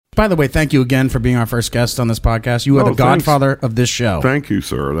By the way, thank you again for being our first guest on this podcast. You are the godfather of this show. Thank you,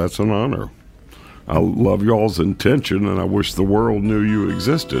 sir. That's an honor. I love y'all's intention, and I wish the world knew you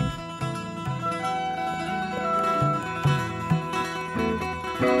existed.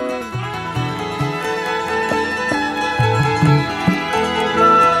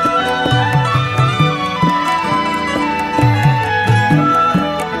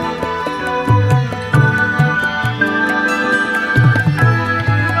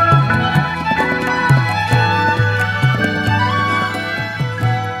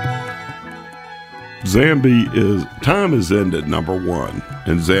 Time is ended, number one,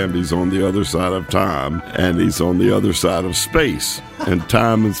 and Zambi's on the other side of time, and he's on the other side of space, and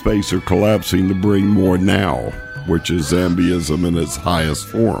time and space are collapsing to bring more now, which is Zambiism in its highest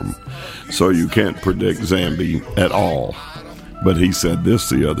form. So you can't predict Zambi at all. But he said this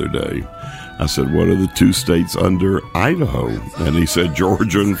the other day. I said, what are the two states under Idaho? And he said,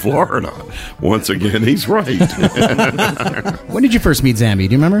 Georgia and Florida. Once again, he's right. When did you first meet Zambi?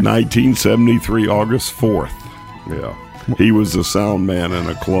 Do you remember? 1973, August 4th. Yeah. He was a sound man in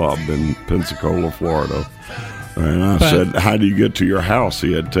a club in Pensacola, Florida. And I said, how do you get to your house?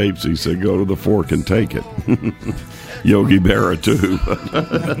 He had tapes. He said, go to the Fork and take it. Yogi Berra, too.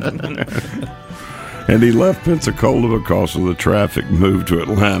 And he left Pensacola because of the traffic, moved to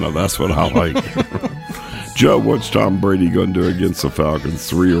Atlanta. That's what I like. Joe, what's Tom Brady going to do against the Falcons?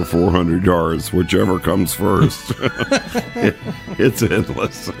 300 or 400 yards, whichever comes first. It's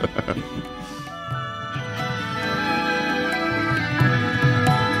endless.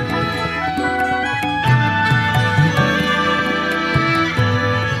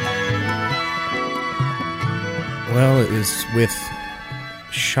 Well, it is with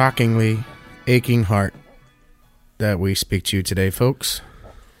shockingly aching heart that we speak to you today, folks.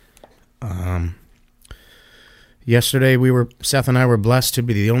 Yesterday, Seth and I were blessed to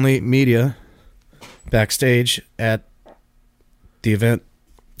be the only media backstage at the event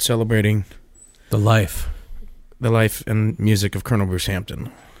celebrating the life and music of Colonel Bruce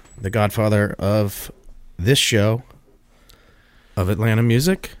Hampton, the godfather of this show, of Atlanta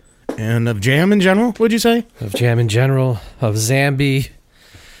music, and of jam in general, would you say? Of jam in general, of Zambi,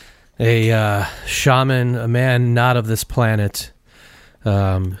 a shaman, a man not of this planet,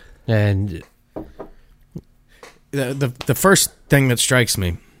 and the first thing that strikes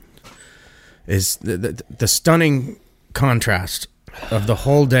me is the stunning contrast of the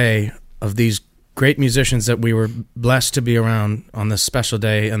whole day of these great musicians that we were blessed to be around on this special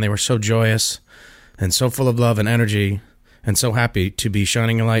day, and they were so joyous and so full of love and energy and so happy to be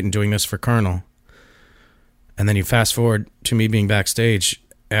shining a light and doing this for Colonel. And then you fast forward to me being backstage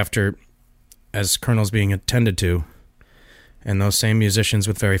after, as Colonel's being attended to, and those same musicians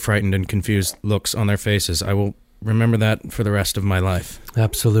with very frightened and confused looks on their faces. I will remember that for the rest of my life.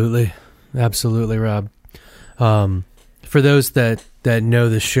 Absolutely, Rob. For those that know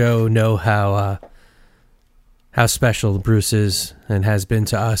the show, know how special Bruce is and has been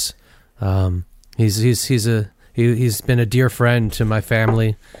to us. He's been a dear friend to my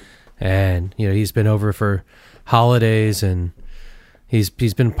family, and he's been over for holidays, and he's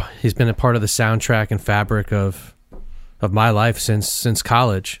been a part of the soundtrack and fabric of my life since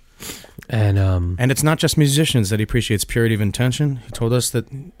college. And it's not just musicians that he appreciates purity of intention. He told us that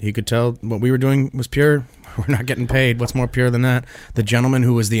he could tell what we were doing was pure. We're not getting paid. What's more pure than that? The gentleman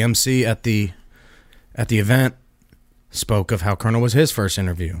who was the MC at the event spoke of how Colonel was his first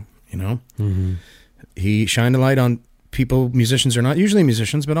interview. Mm-hmm. He shined a light on people. Musicians are not usually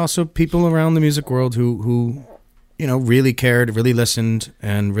musicians, but also people around the music world who really cared, really listened,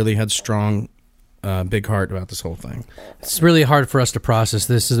 and really had strong, big heart about this whole thing. It's really hard for us to process.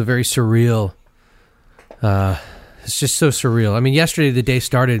 This is a very surreal. It's just so surreal. I mean, yesterday the day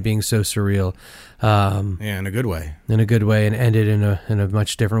started being so surreal. In a good way. In a good way, and ended in a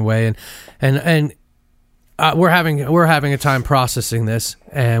much different way. And we're having a time processing this,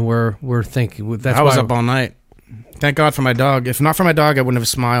 and we're thinking. That's I was up all night. Thank God for my dog. If not for my dog, I wouldn't have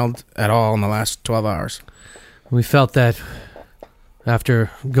smiled at all in the last 12 hours. We felt that after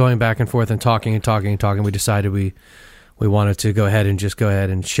going back and forth and talking, we decided we wanted to go ahead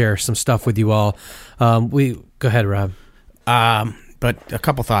and share some stuff with you all. Go ahead, Rob. But a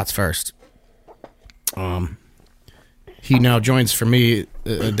couple thoughts first. He now joins, for me,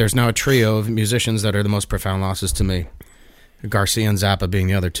 there's now a trio of musicians that are the most profound losses to me. Garcia and Zappa being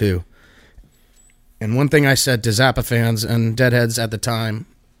the other two. And one thing I said to Zappa fans and Deadheads at the time,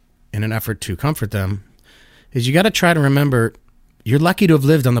 in an effort to comfort them, is you got to try to remember, you're lucky to have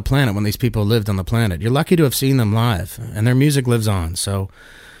lived on the planet when these people lived on the planet. You're lucky to have seen them live, and their music lives on. So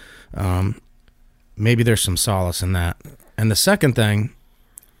maybe there's some solace in that. And the second thing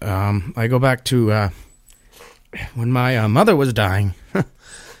I go back to when my mother was dying.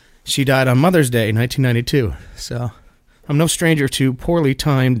 She died on Mother's Day, 1992. So I'm no stranger to poorly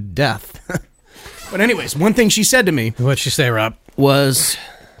timed death. But anyways, one thing she said to me What'd she say, Rob? was,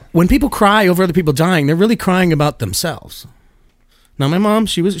 when people cry over other people dying, they're really crying about themselves. Now, my mom,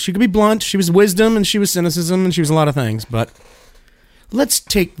 she could be blunt. She was wisdom and she was cynicism and she was a lot of things. But let's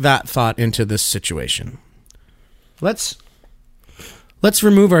take that thought into this situation. Let's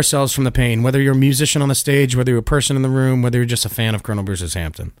remove ourselves from the pain, whether you're a musician on the stage, whether you're a person in the room, whether you're just a fan of Colonel Bruce's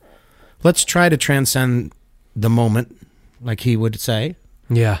Hampton. Let's try to transcend the moment, like he would say.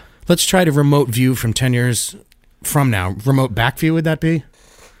 Yeah. Let's try to remote view from 10 years from now. Remote back view, would that be?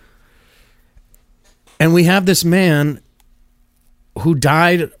 And we have this man who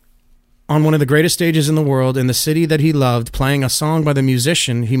died on one of the greatest stages in the world, in the city that he loved, playing a song by the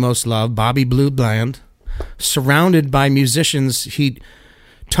musician he most loved, Bobby Blue Bland, surrounded by musicians he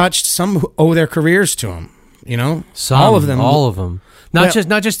touched. Some who owe their careers to him, you know? All of them. Not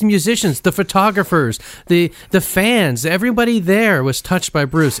just the musicians, the photographers, the fans, everybody there was touched by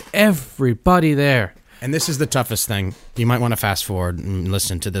Bruce. Everybody there. And this is the toughest thing. You might want to fast forward and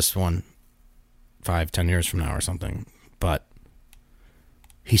listen to this one 5-10 years from now or something. But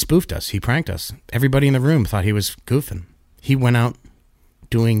he spoofed us. He pranked us. Everybody in the room thought he was goofing. He went out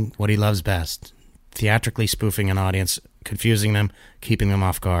doing what he loves best, theatrically spoofing an audience, confusing them, keeping them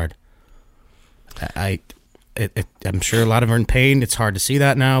off guard. I'm sure a lot of them are in pain. It's hard to see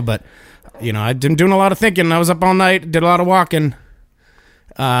that now, but you know, I've been doing a lot of thinking. I was up all night, did a lot of walking,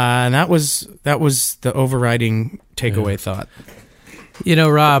 and that was the overriding takeaway thought. You know,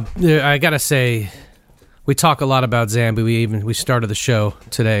 Rob, I gotta say, we talk a lot about Zambi. We started the show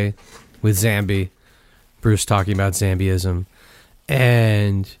today with Zambi, Bruce talking about Zambiism,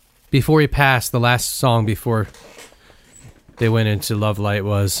 and before he passed, the last song before they went into Love Light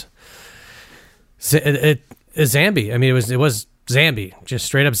was Zambi. I mean, it was Zambi, just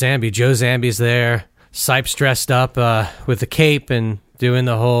straight up Zambi. Joe Zambi's there, Sipes dressed up with the cape and doing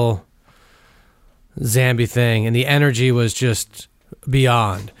the whole Zambi thing, and the energy was just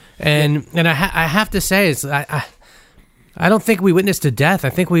beyond. And I have to say, I don't think we witnessed a death. I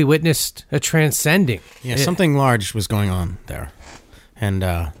think we witnessed a transcending. Yeah, something large was going on there, and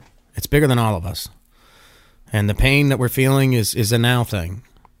it's bigger than all of us. And the pain that we're feeling is a now thing.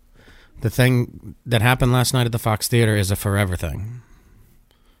 The thing that happened last night at the Fox Theater is a forever thing.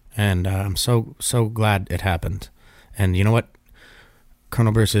 And I'm so glad it happened. And you know what?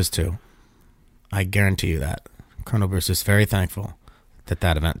 Colonel Bruce is too. I guarantee you that. Colonel Bruce is very thankful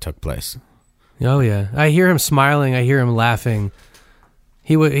that event took place. Oh, yeah. I hear him smiling. I hear him laughing.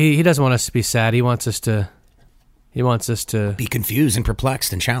 He doesn't want us to be sad. He wants us to be confused and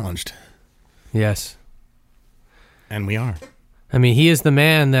perplexed and challenged. Yes. And we are. I mean, he is the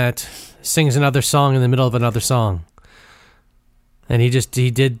man that sings another song in the middle of another song. And he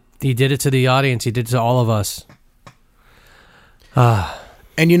did it to the audience. He did it to all of us.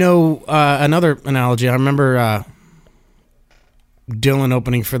 And you know, another analogy, I remember Dylan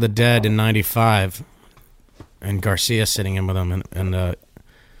opening for the Dead in 95 and Garcia sitting in with him. And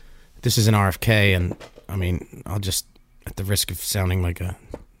this is an RFK. And I mean, I'll just, at the risk of sounding like a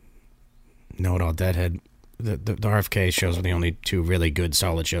know-it-all deadhead, the RFK shows were the only two really good,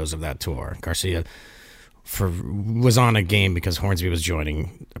 solid shows of that tour. Garcia was on a game because Hornsby was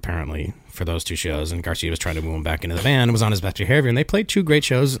joining, apparently, for those two shows, and Garcia was trying to move him back into the band and was on his best behavior, and they played two great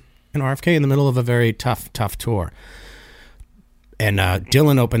shows in RFK in the middle of a very tough tour. And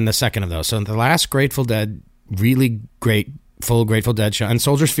Dylan opened the second of those. So the last Grateful Dead, really great, full Grateful Dead show. And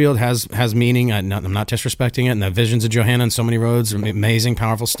Soldiers Field has meaning. I'm not disrespecting it. And the Visions of Johanna on So Many Roads are amazing,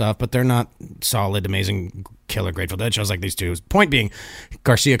 powerful stuff, but they're not solid, amazing, killer Grateful Dead shows like these two. Point being,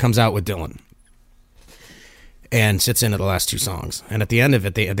 Garcia comes out with Dylan and sits in at the last two songs. And at the end of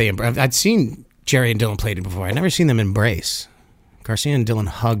it, I'd seen Jerry and Dylan played it before. I'd never seen them embrace. Garcia and Dylan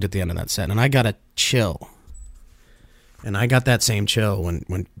hugged at the end of that set, and I got a chill. And I got that same chill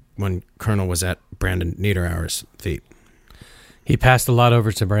when Colonel was at Brandon Niederauer's feet. He passed a lot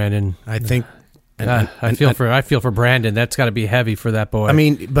over to Brandon. I think. I feel for Brandon. That's got to be heavy for that boy. I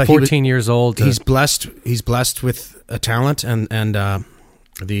mean, but 14 years old. He's blessed. He's blessed with a talent and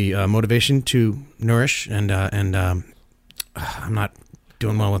the motivation to nourish and I'm not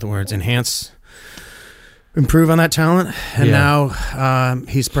doing well with the words. Enhance, improve on that talent, and now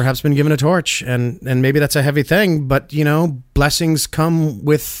he's perhaps been given a torch, and maybe that's a heavy thing. But you know, blessings come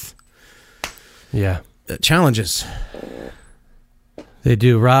with challenges. They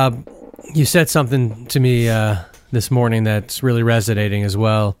do. Rob, you said something to me this morning that's really resonating as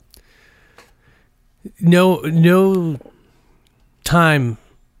well. No time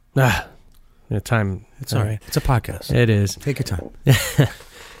Time. It's all right. It's a podcast. It is. Take your time.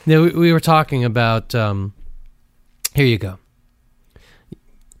 No, we were talking about. Here you go.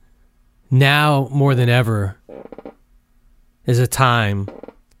 Now more than ever is a time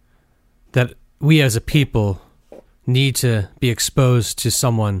that we as a people need to be exposed to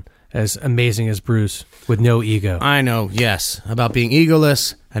someone as amazing as Bruce with no ego. I know, yes, about being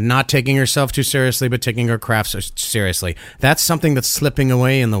egoless and not taking herself too seriously, but taking her craft seriously. That's something that's slipping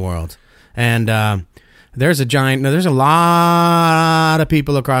away in the world. And there's a lot of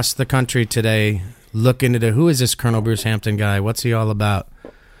people across the country today looking into who is this Colonel Bruce Hampton guy? What's he all about?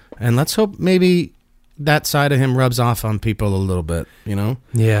 And let's hope maybe that side of him rubs off on people a little bit, you know?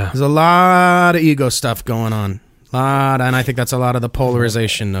 Yeah. There's a lot of ego stuff going on. And I think that's a lot of the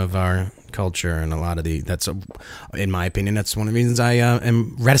polarization of our culture, and in my opinion, that's one of the reasons I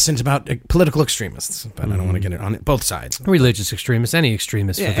am reticent about political extremists. But I don't want to get it on both sides. Religious extremists, any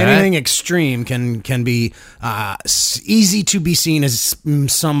extremist. Yeah, for that. anything extreme can be easy to be seen as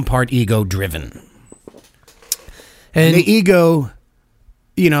some part ego driven. And the ego,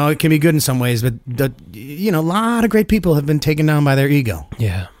 it can be good in some ways, but a lot of great people have been taken down by their ego.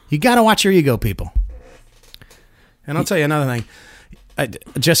 Yeah, you got to watch your ego, people. And I'll tell you another thing.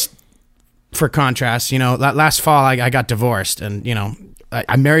 Just for contrast, last fall I got divorced, and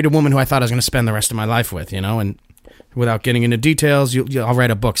I married a woman who I thought I was going to spend the rest of my life with, and without getting into details, I'll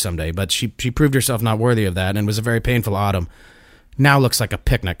write a book someday. But she proved herself not worthy of that, and it was a very painful autumn. Now looks like a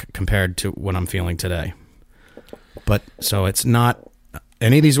picnic compared to what I'm feeling today. But so it's not,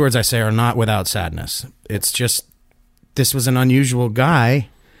 any of these words I say are not without sadness. It's just, this was an unusual guy.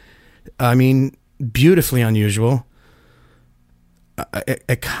 I mean, beautifully unusual.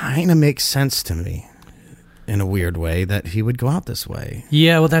 It kind of makes sense to me in a weird way that he would go out this way.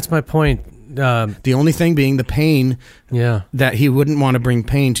 Yeah, well, that's my point. The only thing being the pain, that he wouldn't want to bring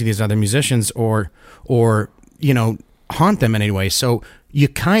pain to these other musicians or haunt them in any way. So you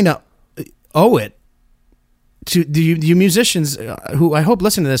kind of owe it to you musicians who I hope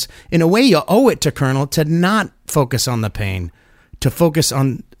listen to this. In a way, you owe it to Colonel to not focus on the pain, to focus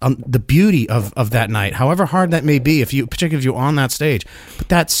on the beauty of that night, however hard that may be, particularly if you're on that stage. But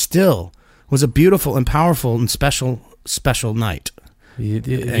that still was a beautiful and powerful and special night. You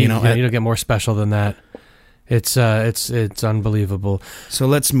don't get more special than that. It's unbelievable. So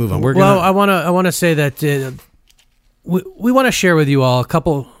let's move on. I want to say that we want to share with you all a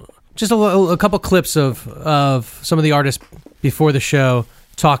couple clips of some of the artists before the show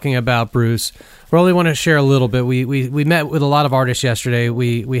talking about Bruce. We only want to share a little bit. We met with a lot of artists yesterday.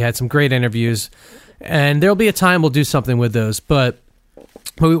 We had some great interviews, and there'll be a time we'll do something with those. But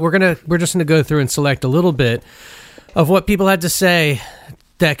we're just gonna go through and select a little bit of what people had to say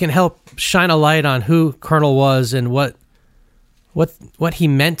that can help shine a light on who Colonel was and what he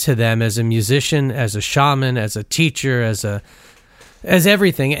meant to them as a musician, as a shaman, as a teacher, as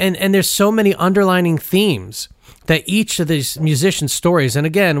everything. And there's so many underlining themes that each of these musicians' stories, and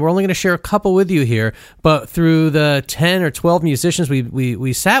again, we're only going to share a couple with you here, but through the 10 or 12 musicians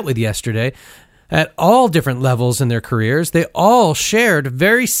we sat with yesterday, at all different levels in their careers, they all shared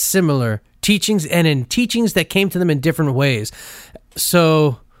very similar teachings, and in teachings that came to them in different ways.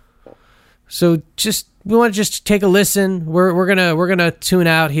 So we want to just take a listen. We're gonna tune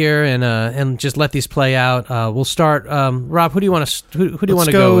out here and just let these play out. We'll start. Rob, who do you want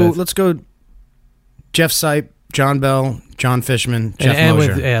to go with? Let's go. Jeff Sipe, John Bell, John Fishman, Jeff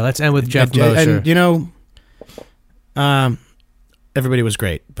Mosher. Let's end with Jeff Mosher. And everybody was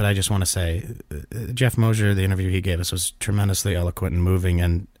great, but I just want to say, Jeff Mosher, the interview he gave us was tremendously eloquent and moving,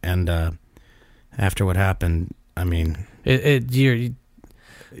 and after what happened, I mean,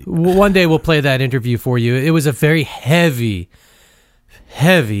 one day we'll play that interview for you. It was a very heavy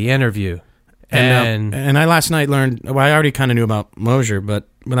interview. And I last night learned, well, I already kind of knew about Mosher, but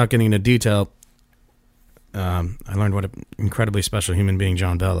without getting into detail, I learned what an incredibly special human being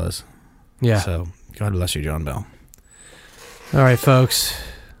John Bell is. Yeah. So God bless you, John Bell. All right, folks.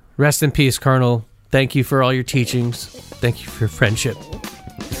 Rest in peace, Colonel. Thank you for all your teachings. Thank you for your friendship.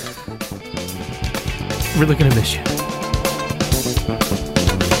 Really going to miss you.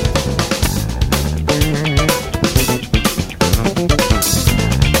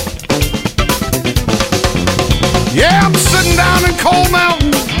 Yeah, I'm sitting down in Cold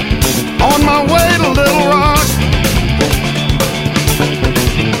Mountain on my way to Little Rock.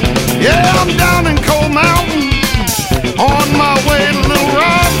 Yeah, I'm down in Cold Mountain on my way to Little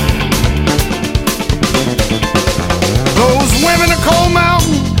Rock. Those women in Cold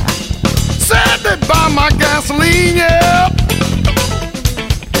Mountain said they'd buy my gasoline, yeah.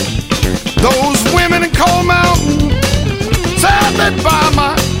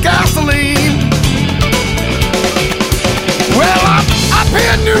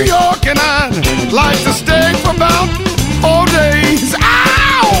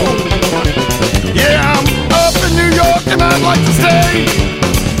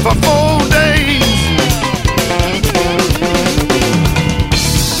 for 4 days.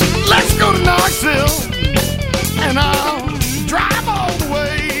 Let's go to Knoxville, and I'll drive all the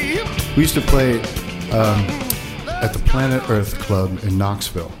way. We used to play at the Planet Earth Club in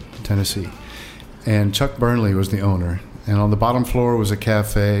Knoxville, Tennessee. And Chuck Burnley was the owner. And on the bottom floor was a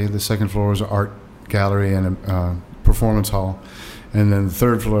cafe. The second floor was an art gallery and a performance hall. And then the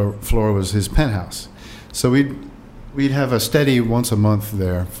third floor was his penthouse. So we'd have a steady once a month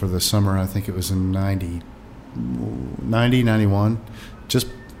there for the summer. I think it was in 90, 91, just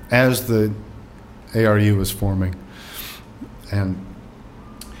as the ARU was forming. And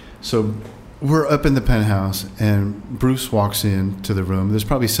so we're up in the penthouse, and Bruce walks into the room. There's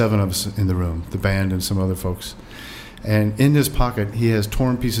probably 7 of us in the room, the band and some other folks. And in his pocket, he has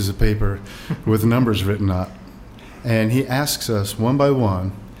torn pieces of paper with numbers written up. And he asks us one by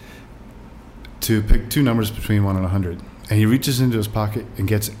one to pick 2 numbers between 1 and 100. And he reaches into his pocket and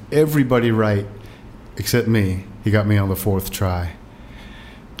gets everybody right except me. He got me on the 4th try.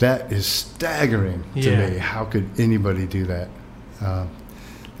 That is staggering to me. How could anybody do that?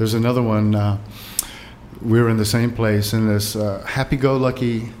 There's another one. We were in the same place, and this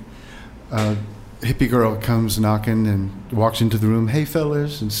happy-go-lucky hippie girl comes knocking and walks into the room. Hey,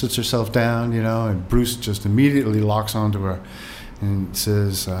 fellas, and sits herself down, and Bruce just immediately locks onto her and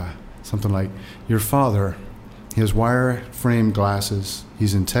says something like, your father, he has wire-frame glasses.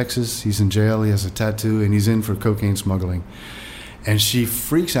 He's in Texas. He's in jail. He has a tattoo, and he's in for cocaine smuggling. And she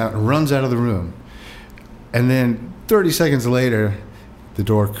freaks out and runs out of the room. And then 30 seconds later, the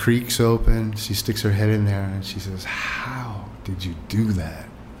door creaks open. She sticks her head in there, and she says, how did you do that?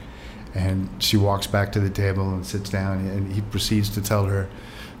 And she walks back to the table and sits down, and he proceeds to tell her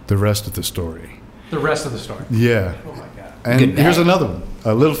the rest of the story. The rest of the story? Yeah. Oh, my God. And here's another one.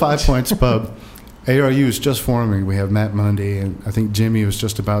 A Little 5 Points Pub. ARU is just forming. We have Matt Mundy, and I think Jimmy was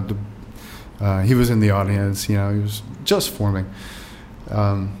just about to, he was in the audience. He was just forming.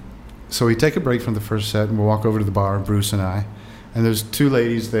 So we take a break from the first set, and we'll walk over to the bar, Bruce and I. And there's 2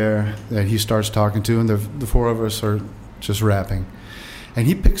 ladies there that he starts talking to, and the 4 of us are just rapping. And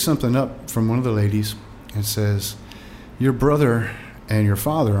he picks something up from one of the ladies and says, your brother and your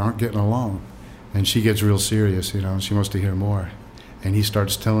father aren't getting along. And she gets real serious, and she wants to hear more. And he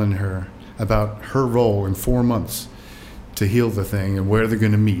starts telling her about her role in 4 months to heal the thing and where they're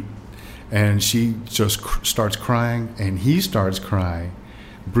going to meet. And she just starts crying, and he starts crying.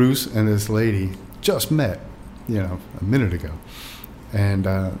 Bruce and this lady just met, a minute ago.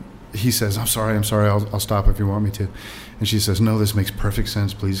 And he says, I'm sorry, I'll stop if you want me to. And she says, no, this makes perfect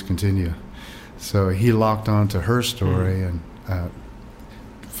sense, please continue. So he locked on to her story, and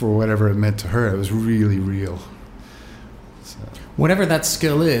for whatever it meant to her, it was really real. So. Whatever that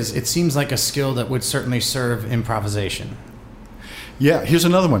skill is, it seems like a skill that would certainly serve improvisation. Yeah, here's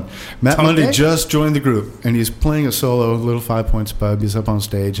another one. Matt Mundy just joined the group, and he's playing a solo, Little 5 Points Pub. He's up on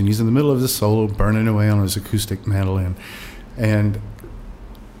stage, and he's in the middle of this solo, burning away on his acoustic mandolin. And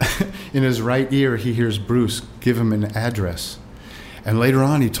in his right ear, he hears Bruce give him an address. And later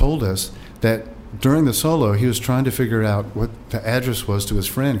on, he told us that during the solo, he was trying to figure out what the address was to his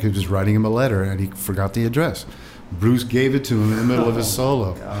friend, because he was writing him a letter, and he forgot the address. Bruce gave it to him in the middle of his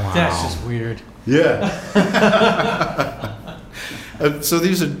solo. Wow. That's just weird. Yeah. So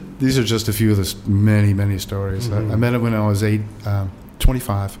these are just a few of the many, many stories. Mm-hmm. I met him when I was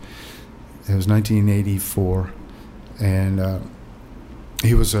 25. It was 1984. And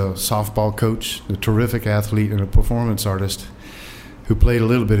he was a softball coach, a terrific athlete, and a performance artist who played a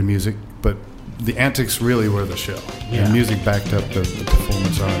little bit of music, but the antics really were the show. Yeah. And music backed up the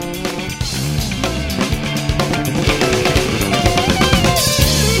performance art.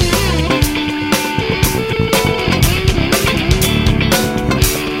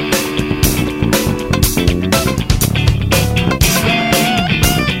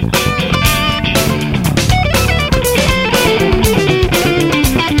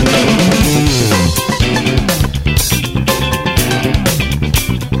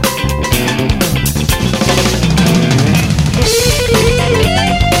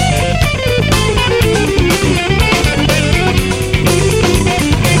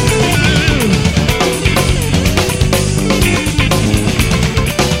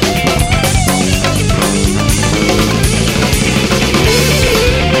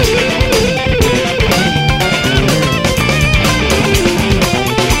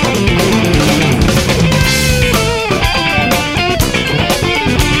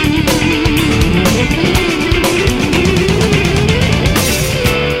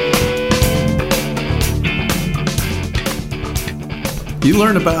 You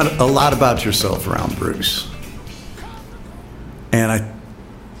learn a lot about yourself around Bruce. And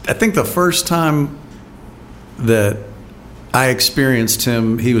I think the first time that I experienced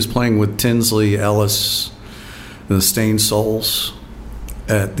him, he was playing with Tinsley Ellis, the Stained Souls,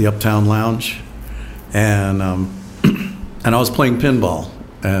 at the Uptown Lounge, and I was playing pinball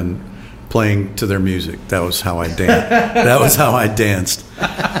and playing to their music. That was how I danced. That was how I danced.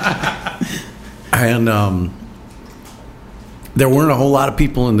 And there weren't a whole lot of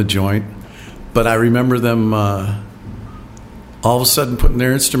people in the joint, but I remember them all of a sudden putting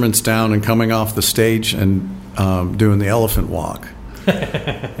their instruments down and coming off the stage and doing the elephant walk.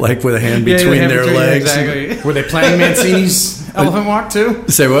 Like with a hand between their legs. Exactly. Were they playing Mancini's Elephant Walk too?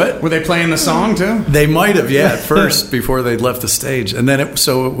 Say what? Were they playing the song too? They might have, yeah, at first before they'd left the stage, and then it was.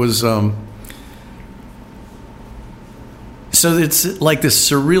 So it's like this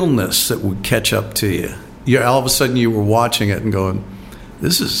surrealness that would catch up to you. All of a sudden you were watching it and going,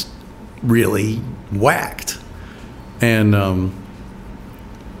 "This is really whacked," and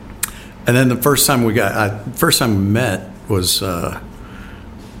then the first time we met was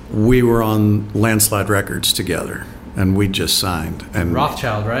we were on Landslide Records together, and we just signed. And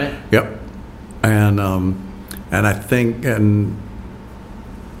Rothschild, right? Yep. And I think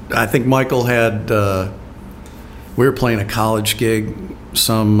Michael had we were playing a college gig,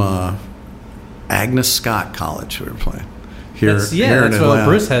 some Agnes Scott College we were playing here in Atlanta. What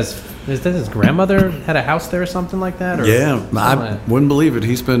Bruce has. Is that his grandmother had a house there or something like that? Or yeah, I wouldn't believe it.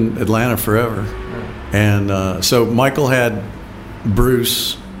 He's been in Atlanta forever. And so Michael had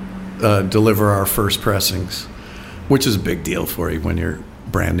Bruce deliver our first pressings, which is a big deal for you when you're a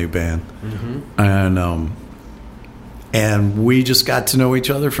brand new band. Mm-hmm. And we just got to know each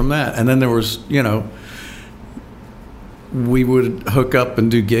other from that. And then there was, we would hook up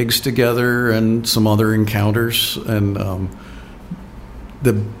and do gigs together and some other encounters. And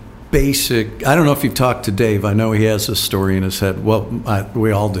the basic, I don't know if you've talked to Dave. I know he has this story in his head. Well,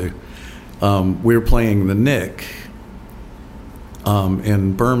 we all do. We were playing the Nick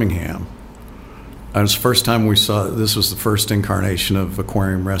in Birmingham. It was the first time we saw, this was the first incarnation of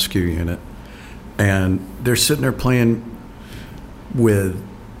Aquarium Rescue Unit. And they're sitting there playing with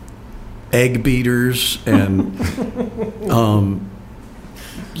egg beaters and,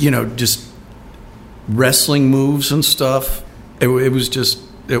 just wrestling moves and stuff. There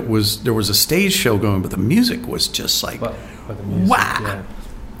was a stage show going, but the music was just like, wow. Yeah.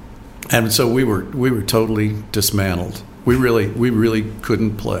 And so we were totally dismantled. We really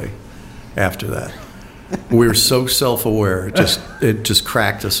couldn't play after that. We were so self-aware. It just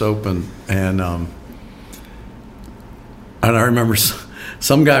cracked us open. And I remember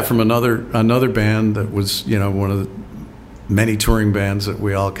some guy from another band that was, one of the many touring bands that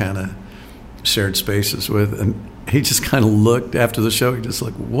we all kind of shared spaces with, and he just kind of looked after the show. He just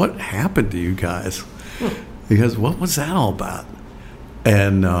like, "What happened to you guys?" He goes, "What was that all about?"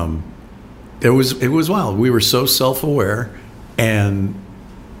 And it was wild. We were so self-aware, and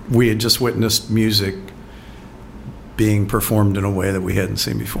we had just witnessed music being performed in a way that we hadn't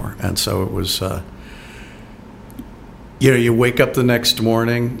seen before. And so it was, you wake up the next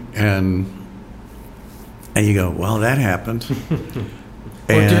morning and you go, "Well, that happened."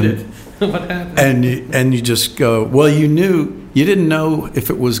 Or did it? What happened? And you just go, well, you didn't know if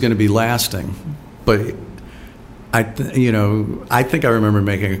it was going to be lasting, but I think I remember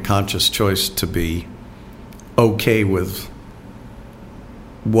making a conscious choice to be okay with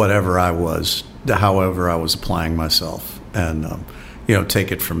whatever I was, however I was applying myself, and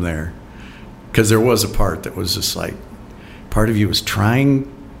take it from there. Because there was a part that was just like, part of you was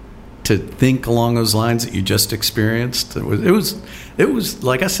trying to think along those lines that you just experienced. It was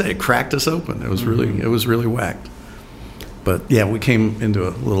like I said, it cracked us open. It was really whacked. But yeah, we came into a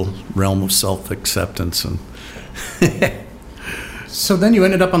little realm of self-acceptance. And so then you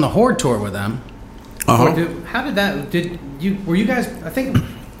ended up on the Horde tour with them. Uh-huh. How did that? Were you guys? I think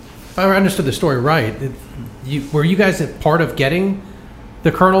if I understood the story right, were you guys a part of getting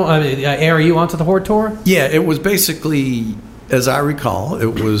the Colonel ARU onto the Horde tour? Yeah, it was basically, as I recall,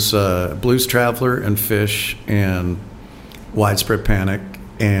 it was Blues Traveler and Fish and Widespread Panic,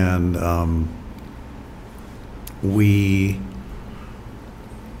 and let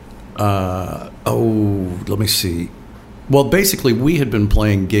me see. Well, basically, we had been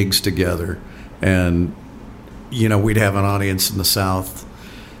playing gigs together, and we'd have an audience in the South,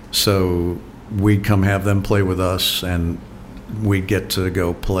 so we'd come have them play with us, and we'd get to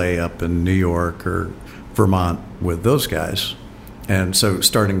go play up in New York or Vermont with those guys. And so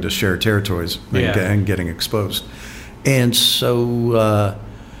starting to share territories and getting exposed. And so,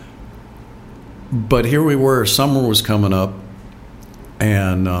 but here we were, summer was coming up,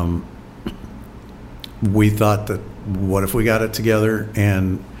 and we thought that what if we got it together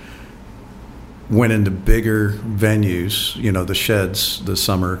and went into bigger venues, the sheds, the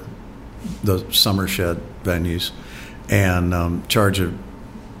summer shed venues, and charge a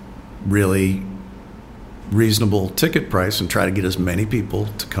really reasonable ticket price and try to get as many people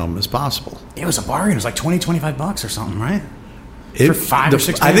to come as possible. It was a bargain. It was like $20-25 or something, right? For 5 or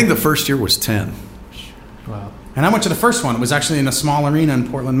 6 I think the first year was 10. Wow. And I went to the first one. It was actually in a small arena in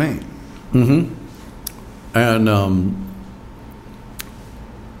Portland, Maine.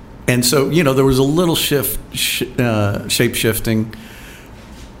 And so, there was a little shape shifting.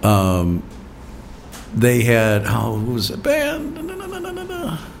 They had, who was it? Band?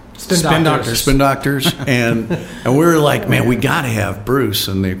 Spin Doctors. Spin Doctors. And we were like, man, we got to have Bruce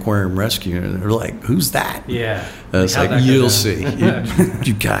and the Aquarium Rescue. And they're like, who's that? Yeah. It's How'd like, that go you'll down? see.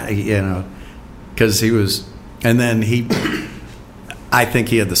 You got, because he was, and then I think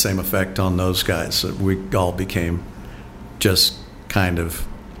he had the same effect on those guys that we all became just kind of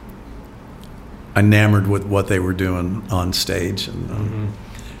enamored with what they were doing on stage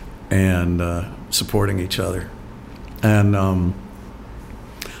and supporting each other. And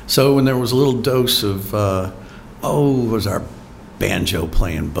so when there was a little dose of, was our banjo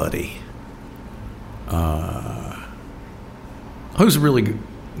playing buddy. Who's really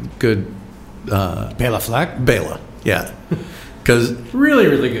good? Bela Fleck. Bela, yeah. Because Really,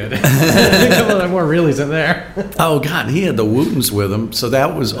 really good. A couple of more reallys in there. oh god, he had the Wootens with him, so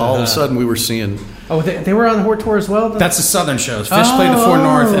that was all of a sudden we were seeing. Oh, they were on the Hort Tour as well? That's the southern shows. Fish played the Four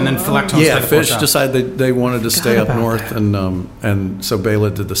North, and then Flecktones Yeah, played the Four Fish South. decided they wanted to stay up about north, and so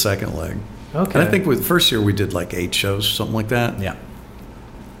Bela did the second leg. Okay. And I think with the first year we did like 8 shows, something like that. Yeah.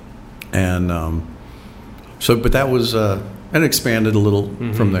 And but that was and expanded a little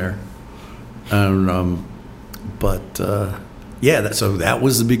from there. And so that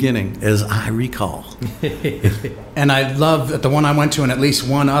was the beginning, as I recall. And I love at the one I went to, and at least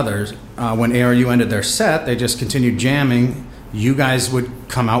one others, when ARU ended their set, they just continued jamming. You guys would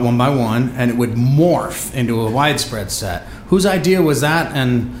come out one by one, and it would morph into a widespread set. Whose idea was that,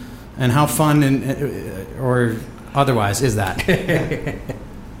 and how fun or otherwise is that?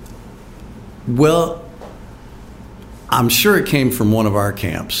 Well, I'm sure it came from one of our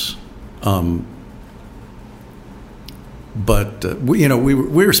camps. But we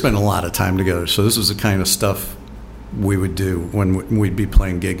were spending a lot of time together, so this was the kind of stuff we would do when we'd be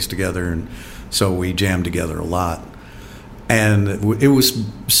playing gigs together, and so we jammed together a lot. And it was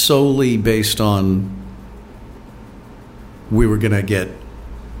solely based on we were going to get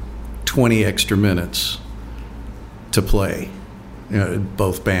 20 extra minutes to play.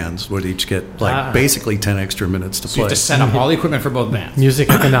 Both bands would each get basically 10 extra minutes to So you play. have to set up all the equipment for both bands. Music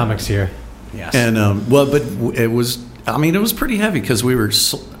economics here. Yes. And but it was pretty heavy because we were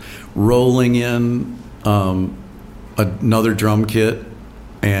rolling in another drum kit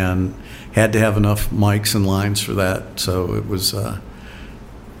and had to have enough mics and lines for that. So it was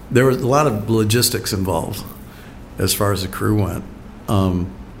there was a lot of logistics involved as far as the crew went.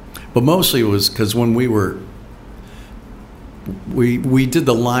 But mostly it was because when we did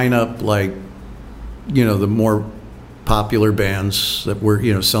the lineup like the more popular bands that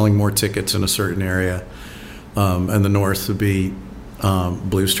were selling more tickets in a certain area, and the north would be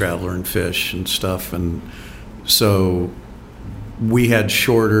Blues Traveler and Fish and stuff, and so we had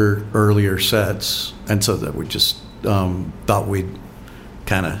shorter, earlier sets, and so that we just thought we'd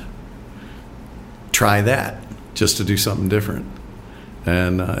kind of try that just to do something different,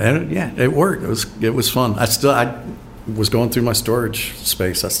 and yeah, it worked. It was fun. I was going through my storage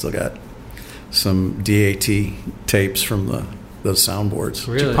space. I still got some DAT tapes from the soundboards.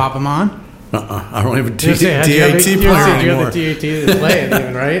 Really? Did you pop them on? I don't have a DAT You player have anymore. the DAT to play it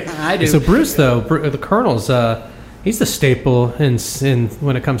even, right? I do. So Bruce, though, the Colonel's, he's the staple in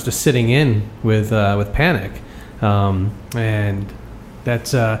when it comes to sitting in with Panic, and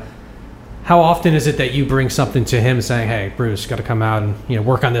that's how often is it that you bring something to him saying, "Hey, Bruce, got to come out and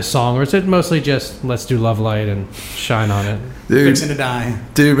work on this song," or is it mostly just let's do Love Light and shine on it? Fixing to die.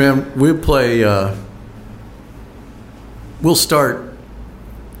 Dude, man, we'll play. We'll start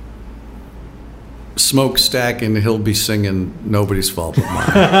Smokestack, and he'll be singing "Nobody's Fault But Mine."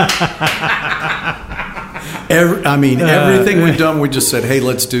 Everything we've done, we just said, "Hey,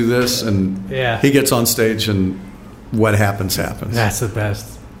 let's do this," and he gets on stage, and what happens happens. That's the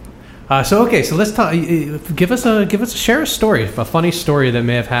best. So let's talk. Share a story, a funny story that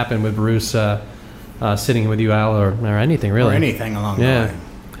may have happened with Bruce sitting with you, Al, or anything really, Or anything along the Yeah. way.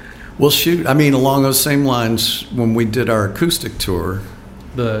 Well, shoot, along those same lines, when we did our acoustic tour,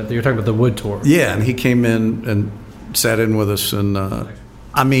 You're talking about the Wood tour. yeah, and he came in and sat in with us, and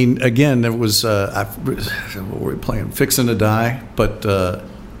I mean, again, it was what were we playing? Fixin' to Die, but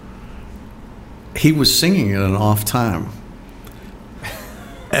he was singing in an off time,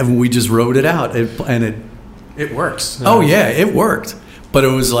 and we just wrote it out, It works. Oh yeah, it worked, but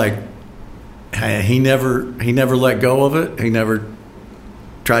it was like he never let go of it. He never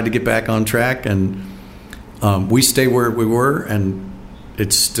tried to get back on track, and we stayed where we were, and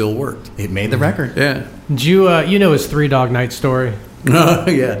it still worked. It made the record. Yeah. Do you know his Three Dog Night story?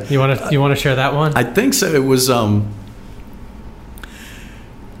 Yeah. You want to share that one? I think so. It was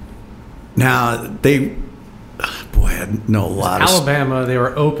now they. Boy, I know a lot of Alabama. They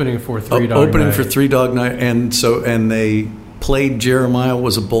were opening for Three Dog Night. for Three Dog Night, and they played Jeremiah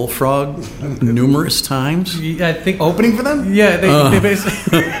Was a Bullfrog numerous times. Yeah, I think Opening for them? Yeah, they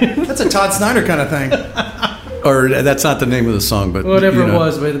basically That's a Todd Snyder kind of thing. Or that's not the name of the song, but whatever it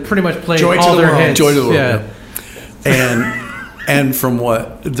was, but they pretty much played Joy to all the their World. hits. Joy to the World. Yeah. Yeah. And from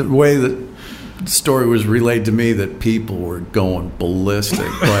the way that the story was relayed to me, that people were going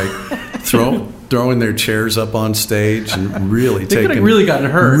ballistic, like throwing their chairs up on stage and really They could have really gotten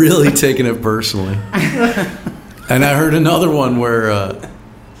hurt. really taking it personally. And I heard another one where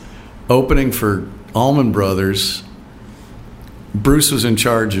opening for Allman Brothers, Bruce was in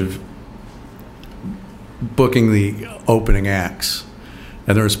charge of booking the opening acts,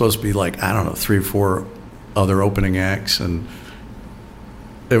 and there were supposed to be 3 or 4 other opening acts, and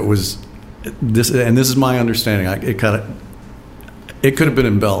it was this. And this is my understanding. It could have been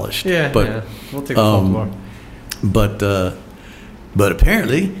embellished. Yeah, but yeah. We'll take the folklore. But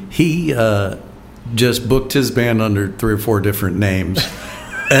apparently he just booked his band under 3 or 4 different names.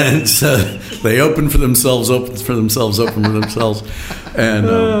 And so they opened for themselves, and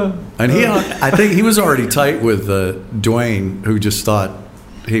I think he was already tight with Dwayne, who just thought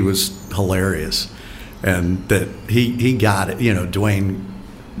he was hilarious, and that he got it. Dwayne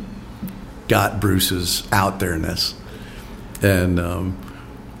got Bruce's out there-ness, and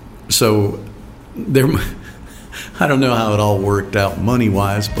so there. I don't know how it all worked out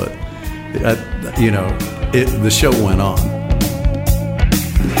money-wise, but the show went on.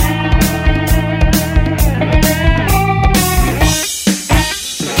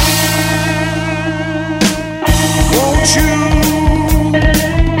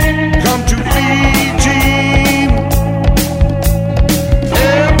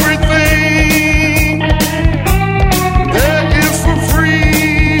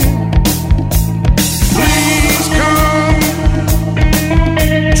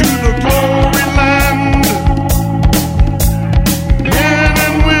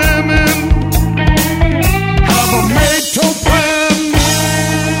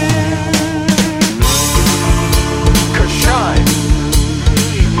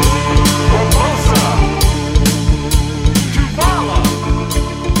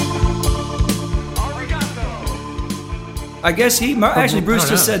 I guess actually Bruce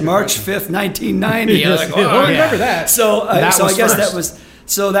just said March 5th, 1990. I was like, I remember that. So I guess That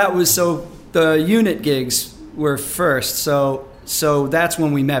was so the unit gigs were first. So that's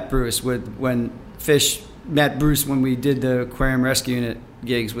when we met Bruce when Fish met Bruce when we did the Aquarium Rescue Unit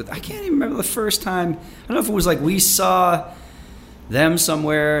gigs with. I can't even remember the first time. I don't know if it was like we saw them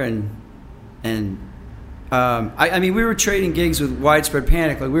somewhere and I mean, we were trading gigs with Widespread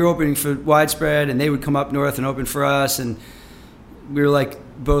Panic. Like, we were opening for Widespread, and they would come up north and open for us. And we were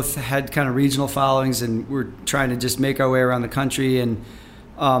both had kind of regional followings, and we're trying to just make our way around the country. And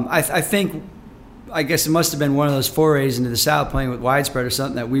I guess it must have been one of those forays into the South, playing with Widespread or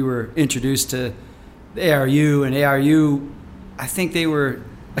something, that we were introduced to the ARU. And ARU, I think they were.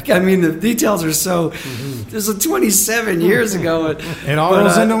 I mean, the details are so. This was 27 years ago. It all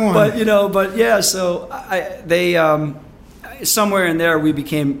rolls into one. But yeah. So they somewhere in there we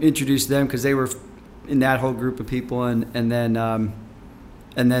became introduced to them because they were in that whole group of people, and then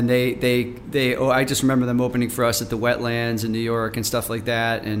they. Oh, I just remember them opening for us at the Wetlands in New York and stuff like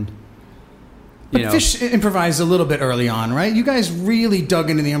that, and. But Fish improvised a little bit early on, right? You guys really dug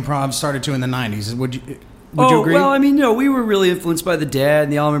into the improv, started to in the 90s. Would you agree? Well, I mean, we were really influenced by the Dead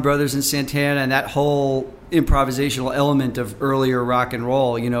and the Allman Brothers and Santana and that whole improvisational element of earlier rock and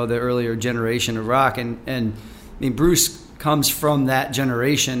roll, the earlier generation of rock. And I mean, Bruce comes from that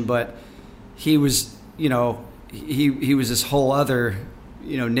generation, but he was, he was this whole other,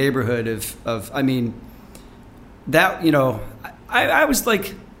 neighborhood of I mean, that, I was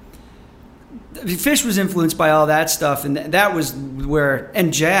like, Fish was influenced by all that stuff, and that was where,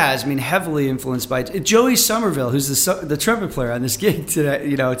 and jazz. I mean, heavily influenced by Joey Somerville, who's the trumpet player on this gig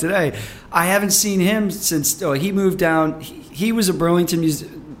today. Today, I haven't seen him since he moved down. He was a Burlington,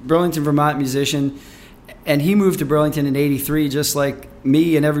 Vermont musician, and he moved to Burlington in '83, just like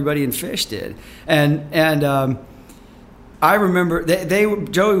me and everybody in Fish did. And I remember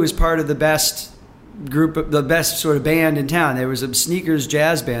Joey was part of the best group, the best sort of band in town. There was a Sneakers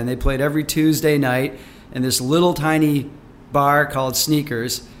jazz band. They played every Tuesday night in this little tiny bar called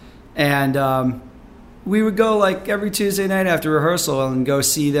Sneakers, and we would go like every Tuesday night after rehearsal and go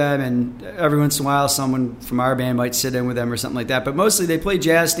see them, and every once in a while someone from our band might sit in with them or something like that. But mostly they played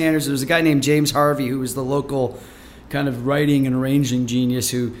jazz standards. There was a guy named James Harvey who was the local kind of writing and arranging genius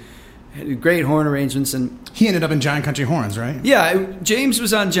who had great horn arrangements. And he ended up in Giant Country Horns, right? Yeah, James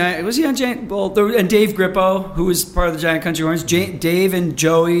was on Giant. Was he on Giant? Well, and Dave Grippo, who was part of the Giant Country Horns. Dave and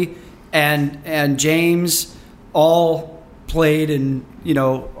Joey and James all played, and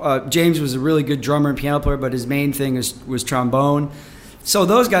James was a really good drummer and piano player, but his main thing was trombone. So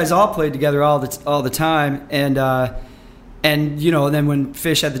those guys all played together all the time, and then when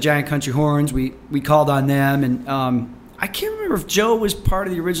Fish had the Giant Country Horns, we called on them, and I can't remember if Joe was part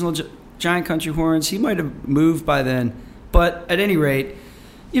of the original Giant Country Horns. He might have moved by then, but at any rate,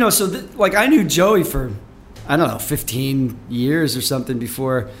 so I knew Joey for 15 years or something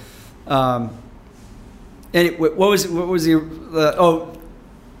before. And what was the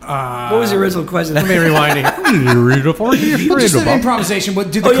original question? Let me rewind it. Just an improvisation.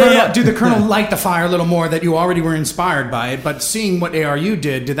 Did the Colonel light the fire a little more that you already were inspired by it? But seeing what ARU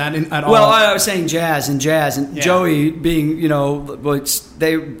did that at all? Well, I was saying jazz, and Yeah. Joey being, he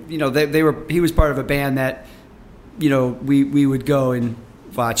was part of a band that, we would go and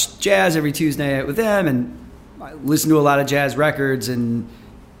watch jazz every Tuesday night with them, and listen to a lot of jazz records, and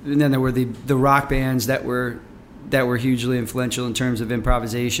then there were the rock bands that were hugely influential in terms of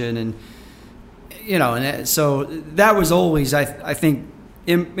improvisation, and so that was always, I think,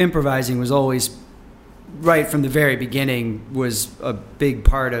 improvising was always, right from the very beginning, was a big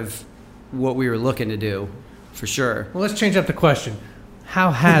part of what we were looking to do, for sure. Well, let's change up the question. How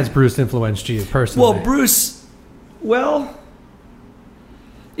has Bruce influenced you personally? Well, Bruce,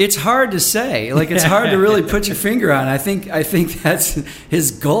 it's hard to say. It's hard to really put your finger on. I think that's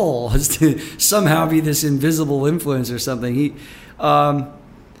his goal, is to somehow be this invisible influence or something. I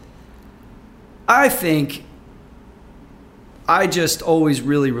think I just always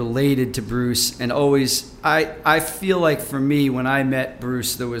really related to Bruce, and always I feel like for me, when I met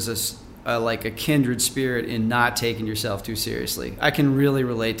Bruce, there was a kindred spirit in not taking yourself too seriously. I can really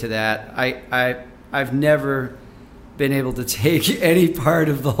relate to that. I've never been able to take any part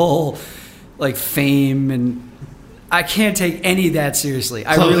of the whole fame, and I can't take any of that seriously.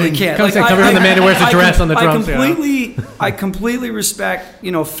 I really can't. Covering the man who wears a dress on the drums. I completely respect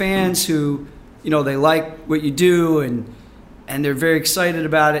fans who they like what you do, and they're very excited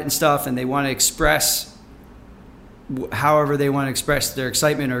about it and stuff, and they want to express however they want to express their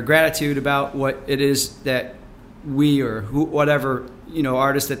excitement or gratitude about what it is that we or whatever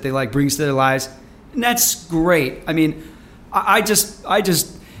artist that they like brings to their lives. And that's great. I mean, I just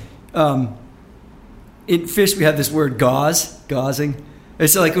in Fish we have this word gauzing.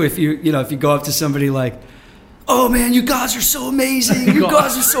 It's like if you go up to somebody like, "Oh man, you guys are so amazing! You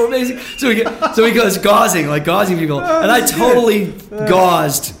guys are so amazing!" So he goes gauzing people, and I totally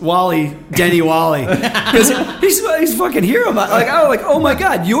gauzed Denny Wally, because he's fucking hero. Oh my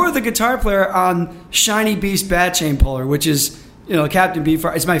god, you're the guitar player on Shiny Beast Bat Chain Puller, which is. Captain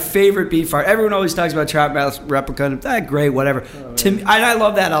Beefheart. It's my favorite Beefheart. Everyone always talks about Trout Mouth Replica. Great, whatever. To me, I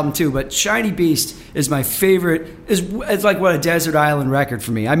love that album too, but Shiny Beast is my favorite. It's like what a desert island record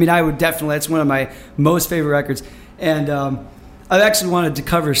for me. I mean, I would definitely. That's one of my most favorite records. And I've actually wanted to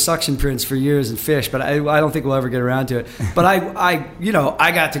cover Suction Prince for years in Fish, but I don't think we'll ever get around to it. But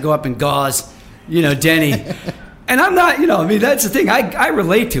I got to go up and gauze, Denny. And I'm not, that's the thing. I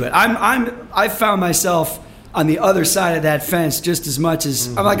relate to it. I found myself on the other side of that fence just as much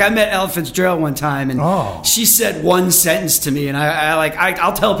as I met Ella Fitzgerald one time, and she said one sentence to me, and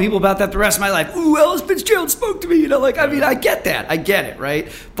I'll tell people about that the rest of my life. Ooh, Ella Fitzgerald spoke to me, I get that, I get it,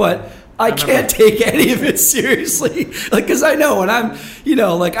 right? But I can't take any of it seriously, because I know when I'm,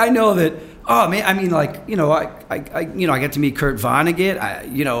 I know that. Oh man, I mean, I got to meet Kurt Vonnegut,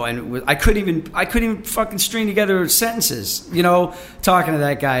 and I couldn't even fucking string together sentences, talking to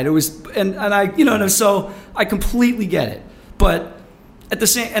that guy. And it was, and I, so I completely get it. But at the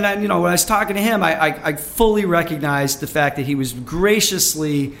same, and when I was talking to him, I fully recognized the fact that he was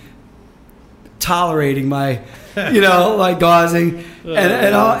graciously tolerating my, like gauzing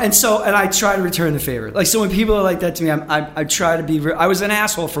and I try to return the favor. Like, so when people are like that to me, I try to be. I was an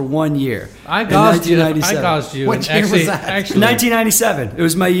asshole for 1 year. I gauzed you. What year was that? Actually, 1997. It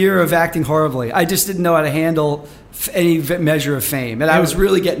was my year of acting horribly. I just didn't know how to handle any measure of fame, and I was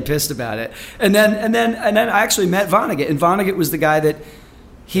really getting pissed about it. And then I actually met Vonnegut, and Vonnegut was the guy that.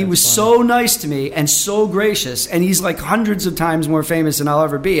 He was so nice to me and so gracious, and he's like hundreds of times more famous than I'll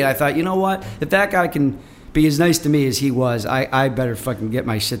ever be. And I thought, you know what? If that guy can be as nice to me as he was, I better fucking get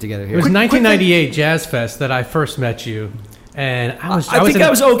my shit together here. It was 1998 Jazz Fest that I first met you, and I think I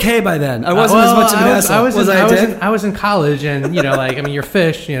was okay by then. I wasn't as much of an asshole. I was in college, and you're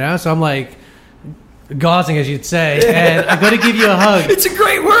Fish, so I'm like. Gauzing, as you'd say, and I go to give you a hug. It's a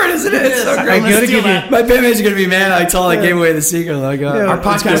great word, isn't it? It's so great. My bandmates are going to be mad. I told I gave away the secret. Like, our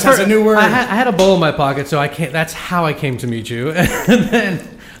podcast has a new word. I had a bowl in my pocket, so I can't. That's how I came to meet you. And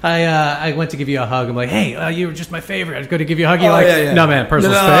then I went to give you a hug. I'm like, hey, you were just my favorite. I was going to give you a hug. You're no, man,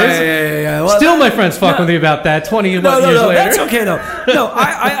 personal space. Yeah. Well, still, my friends fuck with me about that 20 years later. That's okay, though. No,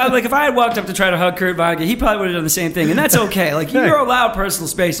 I like, if I had walked up to try to hug Kurt Vonnegut, he probably would have done the same thing, and that's okay. Like, you're allowed personal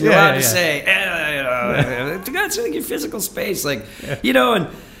space, and you're allowed to say, that's like your physical space, like, and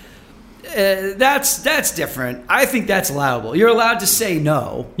that's different. I think that's allowable. You're allowed to say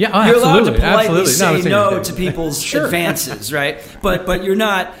no. Yeah, you're allowed to politely say no to people's advances, right? But you're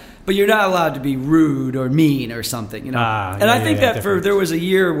not allowed to be rude or mean or something, I think that there was a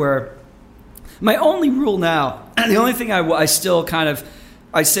year where my only rule now, the only thing I still kind of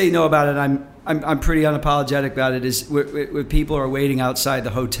I say no about it. I'm pretty unapologetic about it. Is when people are waiting outside the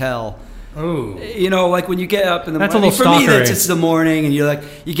hotel. Oh, like when you get up in the morning. For me, that's it's the morning, and you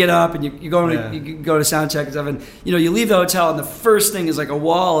get up and you go to sound check and stuff, and you leave the hotel, and the first thing is like a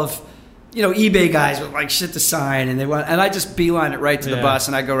wall of eBay guys with like shit to sign, and I just beeline it right to the bus,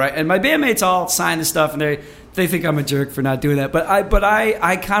 and I go right, and my bandmates all sign the stuff, and they think I'm a jerk for not doing that, but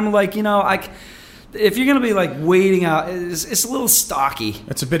I kind of like if you're gonna be like waiting out, it's a little stocky.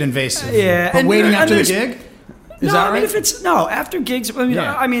 It's a bit invasive. Yeah, but waiting after the gig. Is that right? If it's after gigs. We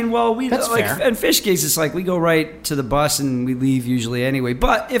that's fair. And Fish gigs. It's like we go right to the bus and we leave usually anyway.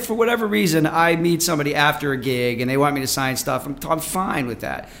 But if for whatever reason I meet somebody after a gig and they want me to sign stuff, I'm fine with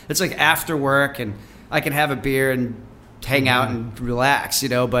that. It's like after work and I can have a beer and hang out and relax,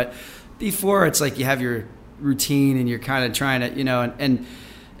 But before, it's like you have your routine and you're kind of trying to,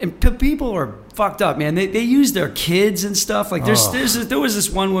 and people are fucked up, man. They use their kids and stuff. Like there was this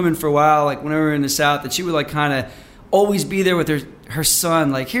one woman for a while, like when we were in the South, that she would like kind of always be there with her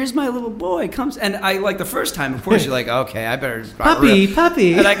son. Like, here's my little boy, comes, and I like the first time, of course, you're like, okay, I better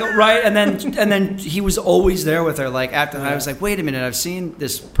puppy, and I go right, and then he was always there with her. Like after, I was like, wait a minute, I've seen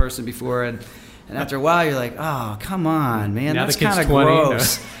this person before, and after a while, you're like, oh, come on, man, now that's kind of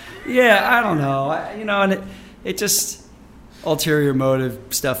gross. Yeah, I don't know, and it just. Ulterior motive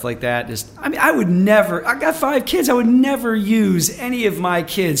stuff like that. I would never. I got 5 kids. I would never use any of my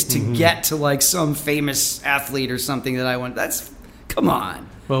kids to get to like some famous athlete or something that I want. Come on.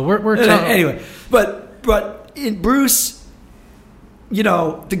 Well, we're anyway. But in Bruce,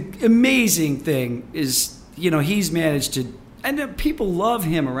 the amazing thing is, he's managed to, and people love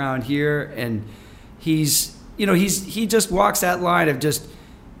him around here, and he just walks that line of just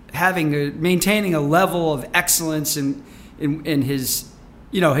maintaining a level of excellence in his,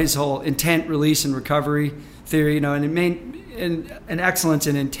 his whole intent, release, and recovery theory, and excellence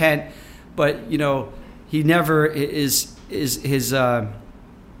in intent, but he never is his, the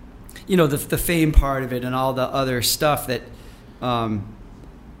fame part of it and all the other stuff that,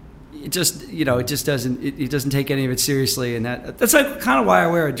 it just doesn't, he doesn't take any of it seriously, and that's like kind of why I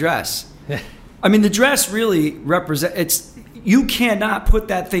wear a dress. I mean, the dress really represents. You cannot put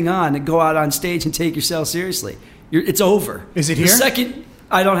that thing on and go out on stage and take yourself seriously. It's over. Is it here? The second,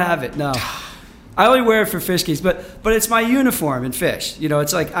 I don't have it. No, I only wear it for Fish gigs, but it's my uniform in Fish.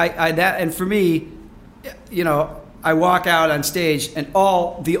 It's like and for me, I walk out on stage, and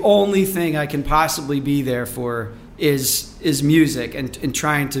the only thing I can possibly be there for is music and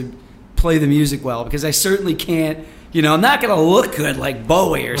trying to play the music well, because I certainly can't. I'm not going to look good like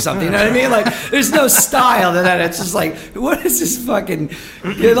Bowie or something. You know what I mean? Like, there's no style to that. It's just like, what is this fucking...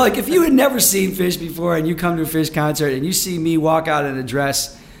 like, if you had never seen Fish before and you come to a Fish concert and you see me walk out in a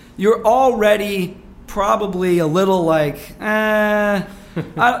dress, you're already probably a little like, and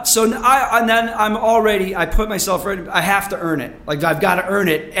then I put myself ready. I have to earn it. Like, I've got to earn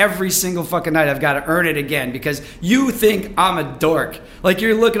it every single fucking night. I've got to earn it again, because you think I'm a dork. Like,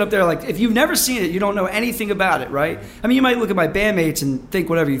 you're looking up there, like, if you've never seen it, you don't know anything about it, right? I mean, you might look at my bandmates and think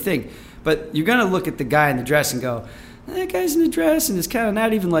whatever you think, but you're going to look at the guy in the dress and go, that guy's in the dress, and it's kind of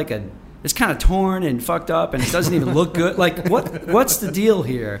not even like it's kind of torn and fucked up, and it doesn't even look good. Like, what's the deal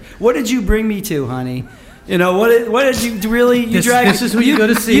here? What did you bring me to, honey? You know, what did you really? This is who you go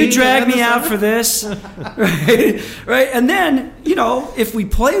to see. You drag me out for this, right? And then, you know, if we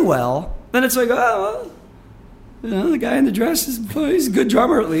play well, then it's like, oh, well, you know, the guy in the dress he's a good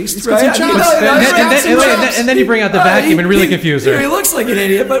drummer at least, right? And then you bring out the vacuum and really confuse her. He looks like an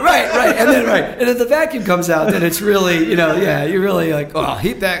idiot, but right, and if the vacuum comes out, then it's really, you know, yeah, you're really like, oh,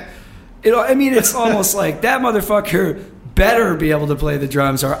 that, you know, I mean, it's almost like that motherfucker better be able to play the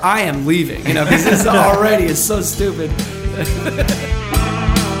drums, or I am leaving, you know, because this already is so stupid.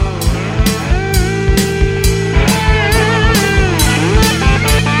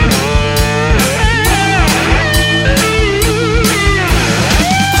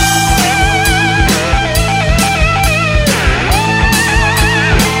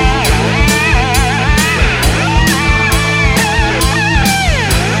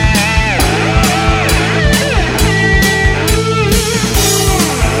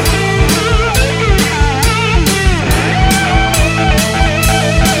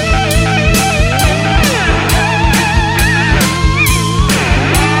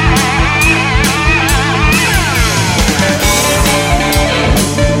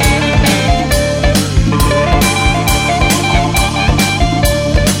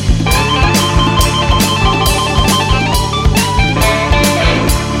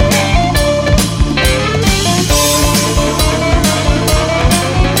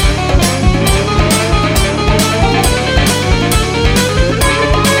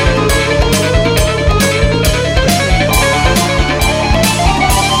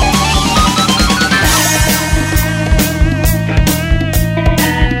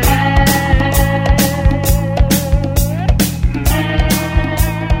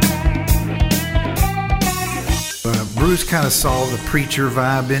 Bruce kind of saw the preacher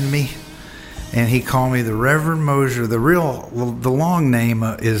vibe in me, and he called me the Reverend Mosier. The long name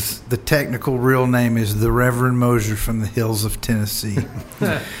is, the technical real name is the Reverend Mosier from the hills of Tennessee.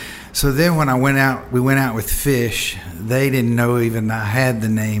 So then when we went out with Fish, they didn't know even I had the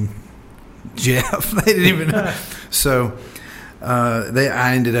name Jeff. They didn't even know. So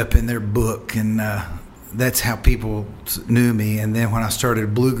I ended up in their book, and that's how people knew me. And then when I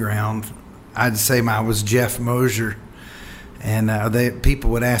started Blue Ground, I'd say I was Jeff Mosier. And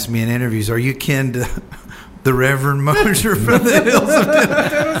people would ask me in interviews, "Are you kin to the Reverend Mosier from the hills of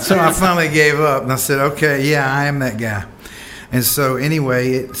Tennessee?" So I finally gave up, and I said, "Okay, yeah, I am that guy." And so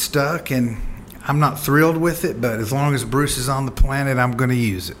anyway, it stuck, and I'm not thrilled with it, but as long as Bruce is on the planet, I'm going to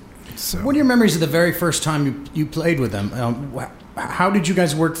use it. So. What are your memories of the very first time you played with them? How did you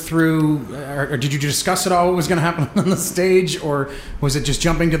guys work through, or did you discuss it all, what was going to happen on the stage, or was it just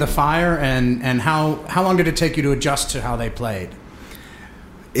jumping to the fire? And how long did it take you to adjust to how they played?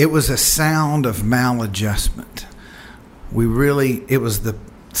 It was a sound of maladjustment. It was the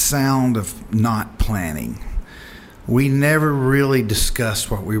sound of not planning. We never really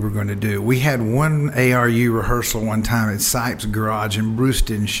discussed what we were going to do. We had one ARU rehearsal one time at Sipes' garage, and Bruce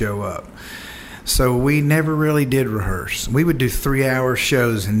didn't show up. So we never really did rehearse. We would do 3-hour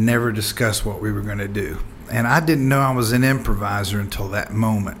shows and never discuss what we were going to do. And I didn't know I was an improviser until that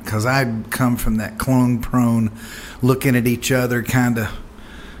moment, because I'd come from that clone-prone, looking at each other kind of,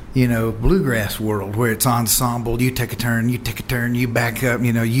 bluegrass world where it's ensemble. You take a turn, you back up,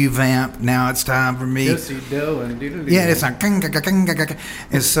 you vamp. Now it's time for me. Yeah, it's like,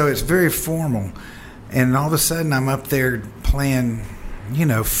 and so it's very formal. And all of a sudden I'm up there playing,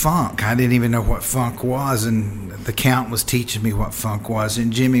 funk. I didn't even know what funk was, and the Count was teaching me what funk was,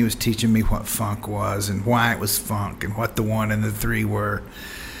 and Jimmy was teaching me what funk was and why it was funk and what the 1 and the 3 were.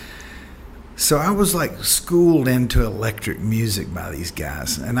 So I was like schooled into electric music by these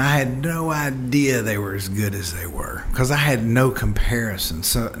guys, and I had no idea they were as good as they were because I had no comparison.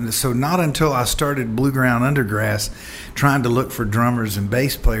 So not until I started Blue Ground Undergrass trying to look for drummers and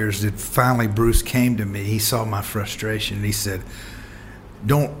bass players did finally Bruce came to me. He saw my frustration, and he said,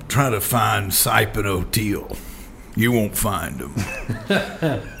 "Don't try to find Sipe and O'Teal. You won't find them."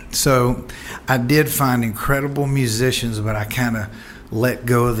 So I did find incredible musicians, but I kind of let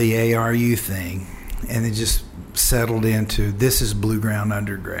go of the ARU thing, and it just settled into this is Blue Ground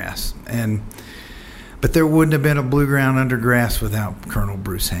Undergrass. But there wouldn't have been a Blue Ground Undergrass without Colonel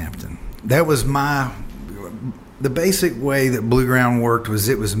Bruce Hampton. That was the basic way that Blue Ground worked was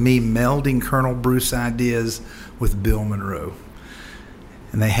it was me melding Colonel Bruce ideas with Bill Monroe.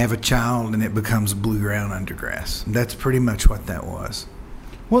 And they have a child, and it becomes Blue Ground Undergrass. That's pretty much what that was.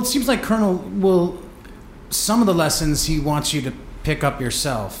 Well, it seems like some of the lessons he wants you to pick up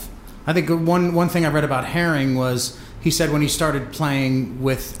yourself. I think one thing I read about Herring was he said when he started playing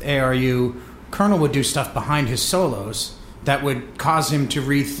with ARU, Colonel would do stuff behind his solos that would cause him to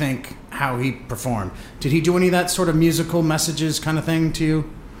rethink how he performed. Did he do any of that sort of musical messages kind of thing to you?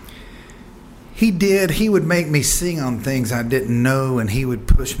 He did. He would make me sing on things I didn't know, and he would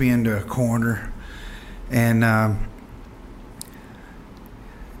push me into a corner. And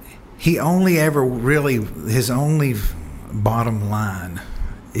he only ever really, his only bottom line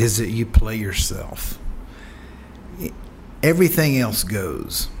is that you play yourself. Everything else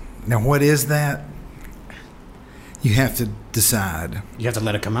goes. Now, what is that? You have to decide. You have to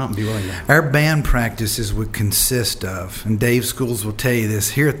let it come out and be willing to. Our band practices would consist of, and Dave Schools will tell you this,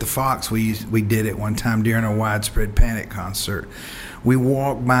 here at the Fox we did it one time during a Widespread Panic concert. We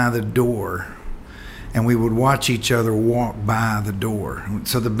walked by the door, and we would watch each other walk by the door.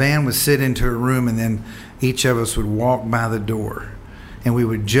 So the band would sit into a room, and then each of us would walk by the door, and we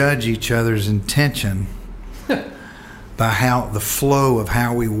would judge each other's intention by how the flow of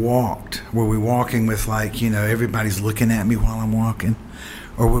how we walked. Were we walking with, like, everybody's looking at me while I'm walking?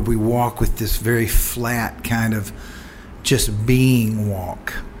 Or would we walk with this very flat kind of just being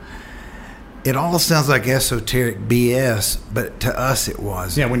walk? It all sounds like esoteric BS, but to us it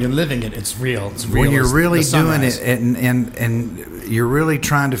was. Yeah, when you're living it, it's real. It's real. When you're really doing it and you're really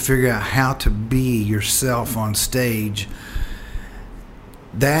trying to figure out how to be yourself on stage,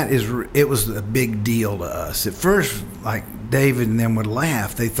 it was a big deal to us. At first, like, David and them would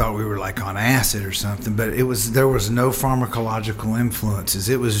laugh. They thought we were like on acid or something, but there was no pharmacological influences.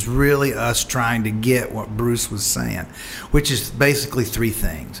 It was really us trying to get what Bruce was saying, which is basically three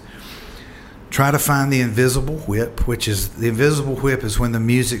things. Try to find the invisible whip, the invisible whip is when the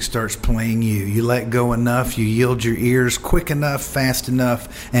music starts playing you. You let go enough, you yield your ears quick enough, fast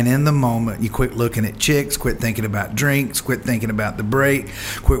enough, and in the moment, you quit looking at chicks, quit thinking about drinks, quit thinking about the break,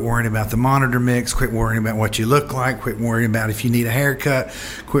 quit worrying about the monitor mix, quit worrying about what you look like, quit worrying about if you need a haircut,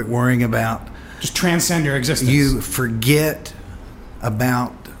 quit worrying about... Just transcend your existence. You forget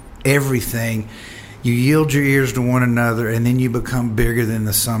about everything. You yield your ears to one another, and then you become bigger than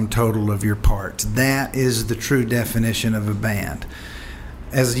the sum total of your parts. That is the true definition of a band.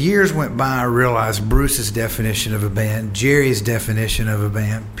 As the years went by, I realized Bruce's definition of a band, Jerry's definition of a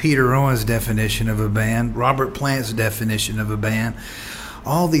band, Peter Owen's definition of a band, Robert Plant's definition of a band,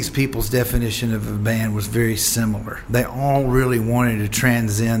 all these people's definition of a band was very similar. They all really wanted to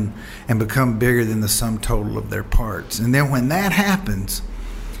transcend and become bigger than the sum total of their parts. And then when that happens,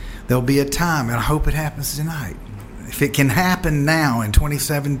 there'll be a time, and I hope it happens tonight. If it can happen now in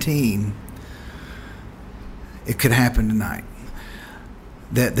 2017, it could happen tonight.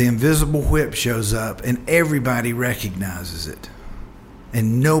 That the invisible whip shows up and everybody recognizes it.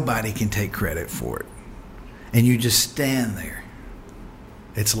 And nobody can take credit for it. And you just stand there.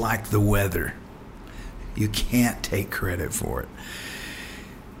 It's like the weather. You can't take credit for it.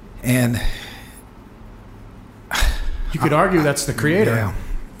 And you could argue that's the creator. Yeah.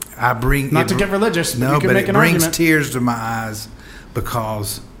 Not to get religious, but no, you can but make it an brings argument. tears to my eyes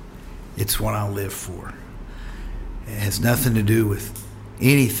because it's what I live for. It has nothing to do with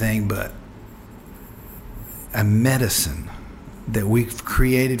anything but a medicine that we've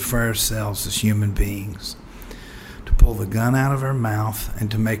created for ourselves as human beings to pull the gun out of our mouth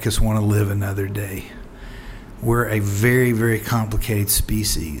and to make us want to live another day. We're a very, very complicated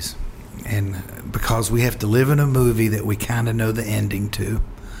species, and because we have to live in a movie that we kind of know the ending to,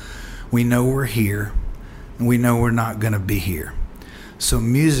 we know we're here, and we know we're not going to be here. So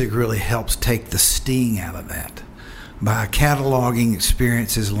music really helps take the sting out of that by cataloging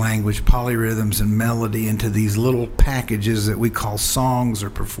experiences, language, polyrhythms, and melody into these little packages that we call songs or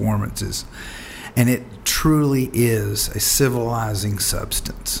performances. And it truly is a civilizing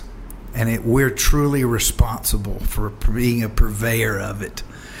substance. And we're truly responsible for being a purveyor of it.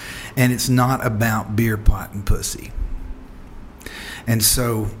 And it's not about beer, pot, and pussy. And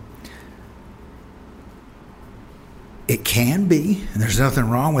so it can be, and there's nothing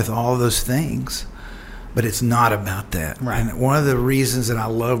wrong with all of those things, but it's not about that. Right. And one of the reasons that I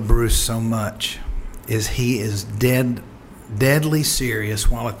love Bruce so much is he is deadly serious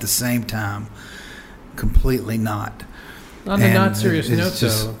while at the same time completely not. On the not serious note,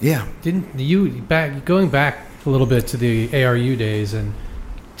 though, yeah. Didn't you going back a little bit to the ARU days and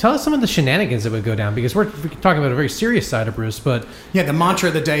tell us some of the shenanigans that would go down, because we're talking about a very serious side of Bruce, but yeah, the mantra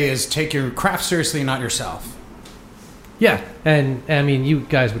of the day is take your craft seriously, not yourself. Yeah, and I mean, you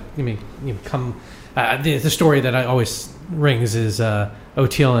guys would, come. The story that I always rings is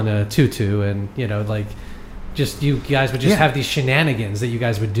O'Teal and a tutu, and just you guys would just have these shenanigans that you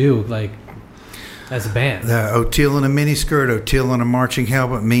guys would do, like. As a band. O'Teal in a miniskirt, O'Teal in a marching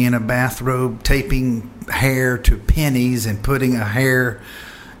helmet, me in a bathrobe, taping hair to pennies and putting a hair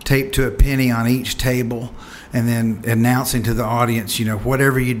taped to a penny on each table, and then announcing to the audience,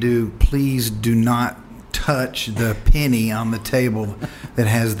 whatever you do, please do not touch the penny on the table that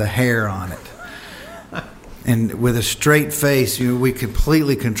has the hair on it. And with a straight face, we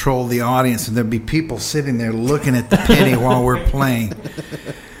completely control the audience, and there'd be people sitting there looking at the penny while we're playing.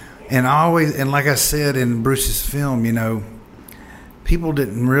 And like I said in Bruce's film, people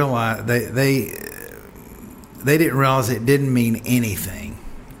didn't realize they didn't realize it didn't mean anything.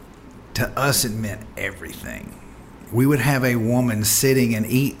 To us, it meant everything. We would have a woman sitting and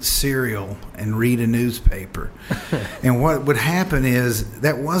eat cereal and read a newspaper. And what would happen is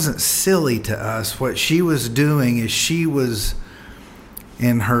that wasn't silly to us. What she was doing is she was,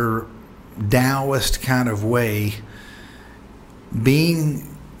 in her Taoist kind of way,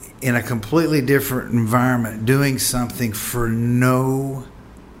 being in a completely different environment, doing something for no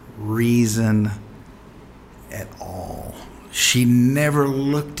reason at all. She never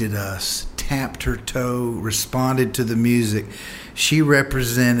looked at us, tapped her toe, responded to the music. She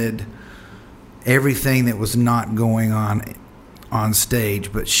represented everything that was not going on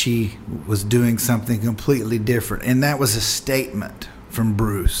stage, but she was doing something completely different. And that was a statement from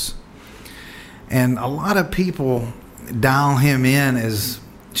Bruce. And a lot of people dial him in as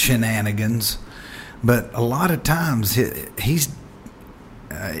shenanigans, but a lot of times he's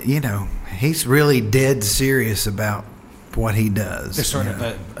really dead serious about what he does. There's sort of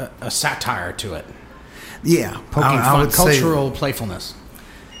a satire to it. Yeah. Poking fun, cultural playfulness.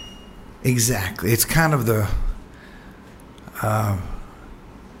 Exactly. It's kind of the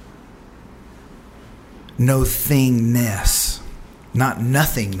no-thingness. Not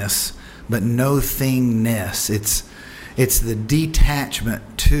nothingness, but no-thingness. It's the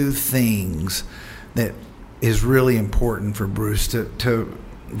detachment to things that is really important for Bruce. To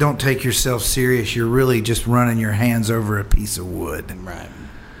don't take yourself serious. You're really just running your hands over a piece of wood. Right.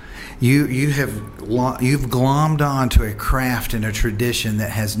 You've glommed onto a craft and a tradition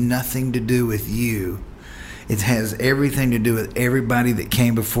that has nothing to do with you. It has everything to do with everybody that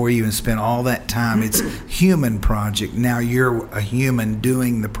came before you and spent all that time. It's a human project. Now you're a human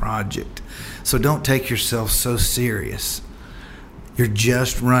doing the project. So don't take yourself so serious. You're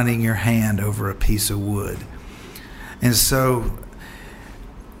just running your hand over a piece of wood. And so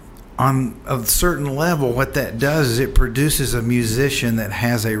on a certain level, what that does is it produces a musician that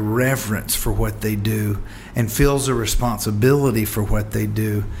has a reverence for what they do and feels a responsibility for what they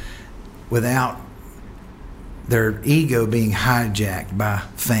do without their ego being hijacked by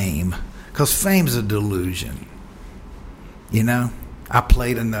fame. Because fame's a delusion. I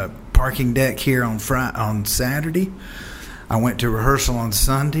played in the parking deck here on Saturday. I went to rehearsal on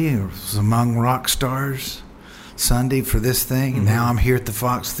Sunday. It was among rock stars Sunday for this thing. And now I'm here at the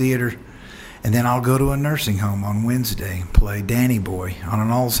Fox Theater. And then I'll go to a nursing home on Wednesday and play Danny Boy on an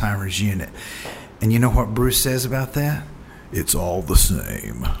Alzheimer's unit. And you know what Bruce says about that? It's all the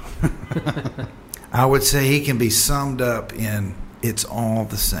same. I would say he can be summed up in it's all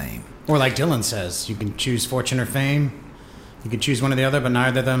the same. Or like Dylan says, you can choose fortune or fame. You can choose one or the other, but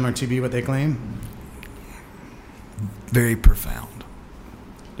neither of them are to be what they claim. Very profound.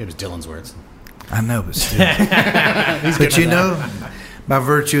 It was Dylan's words. I know, but still. But by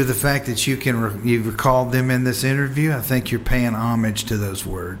virtue of the fact that you've recalled them in this interview, I think you're paying homage to those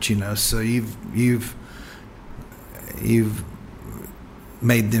words. So you've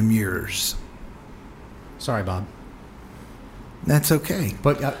made them yours. Sorry, Bob. That's okay.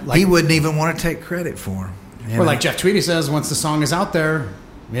 But he wouldn't even want to take credit for them. Or like Jeff Tweedy says, once the song is out there,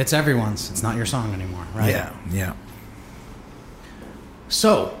 it's everyone's. It's not your song anymore, right? Yeah.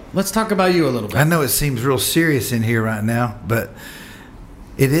 So let's talk about you a little bit. I know it seems real serious in here right now, but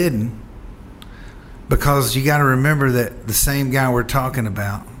it isn't. Because you got to remember that the same guy we're talking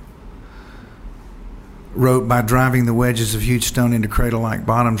about wrote by driving the wedges of huge stone into cradle-like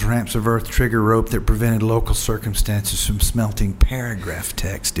bottoms, ramps of earth, trigger rope that prevented local circumstances from smelting paragraph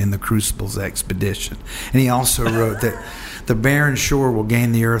text in the Crucible's expedition. And he also wrote that the barren shore will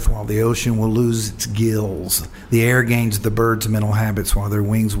gain the earth while the ocean will lose its gills. The air gains the birds' mental habits while their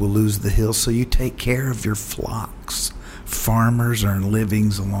wings will lose the hills. So you take care of your flocks. Farmers earn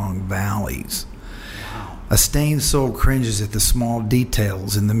livings along valleys. A stained soul cringes at the small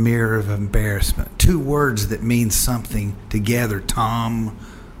details in the mirror of embarrassment. Two words that mean something together. Tom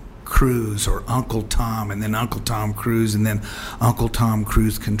Cruise, or Uncle Tom, and then Uncle Tom Cruise, and then Uncle Tom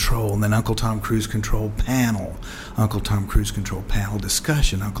Cruise Control, and then Uncle Tom Cruise Control Panel. Uncle Tom Cruise Control Panel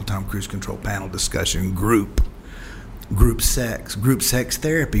Discussion. Uncle Tom Cruise Control Panel Discussion Group. Group sex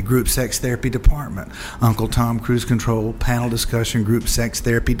therapy, group sex therapy department. Uncle Tom Cruise Control, panel discussion, group sex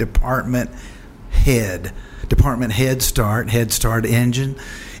therapy department head. Department Head Start engine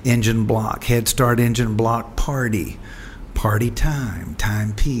block, Head Start engine block party time,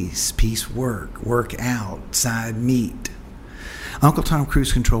 peace work out, side meet. Uncle Tom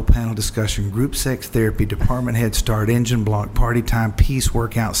Cruise Control panel discussion, group sex therapy, department Head Start, engine block, party time, peace,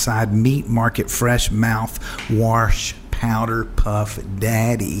 work outside, meat market, fresh mouth, wash, powder, puff,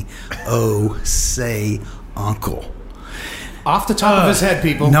 daddy, say uncle. Off the top of his head,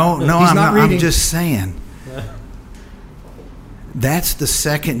 people. No, He's I'm not not. reading. I'm just saying. That's the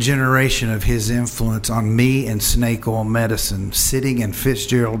second generation of his influence on me and snake oil medicine, sitting in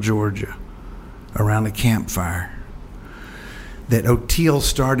Fitzgerald, Georgia, around a campfire. That O'Teal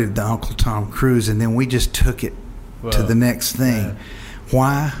started the Uncle Tom Cruise, and then we just took it to the next thing. Yeah.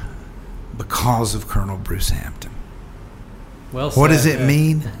 Why? Because of Colonel Bruce Hampton. Well What does said, it yeah.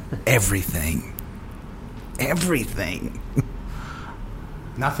 mean? Everything. Everything.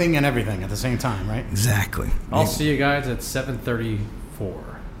 Nothing and everything at the same time, right? Exactly. I'll see you guys at 7:34.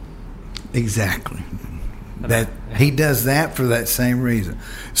 Exactly. That he does that for that same reason.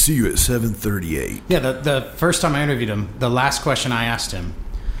 See you at 7:38. Yeah, the first time I interviewed him, the last question I asked him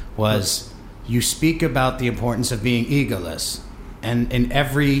was, you speak about the importance of being egoless, and in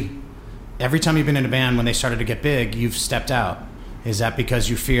every time you've been in a band, when they started to get big, you've stepped out. Is that because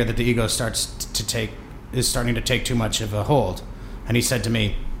you fear that the ego is starting to take too much of a hold? And he said to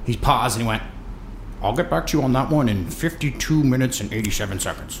me, he paused and he went, I'll get back to you on that one in 52 minutes and 87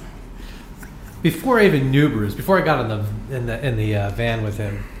 seconds. Before I even knew Bruce, before I got in the van with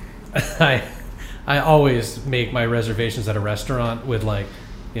him, I always make my reservations at a restaurant with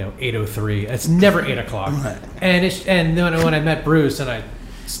 8:03. It's never 8 o'clock. And then when I met Bruce and I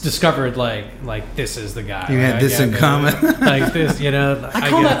discovered like this is the guy. You had this in common. Like this, I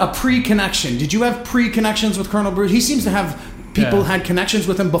call that a pre-connection. Did you have pre-connections with Colonel Bruce? He seems to have people had connections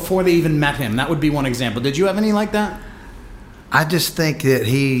with him before they even met him. That would be one example. Did you have any like that? I just think that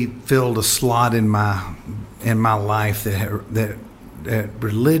he filled a slot in my life that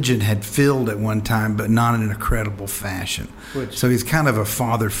religion had filled at one time, but not in a credible fashion. So he's kind of a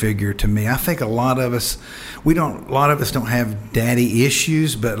father figure to me. I think a lot of us don't have daddy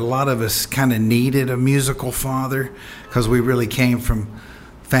issues, but a lot of us kind of needed a musical father because we really came from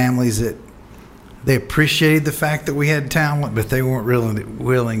families that they appreciated the fact that we had talent, but they weren't really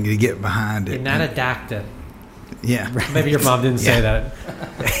willing to get behind it. You're not adapted. Yeah. Maybe your mom didn't say that.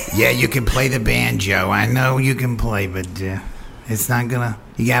 Yeah, you can play the banjo. I know you can play, but it's not gonna.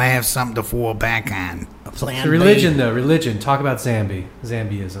 You gotta have something to fall back on. The religion, though. Religion. Talk about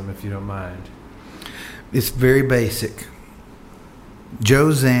Zambiism, if you don't mind. It's very basic. Joe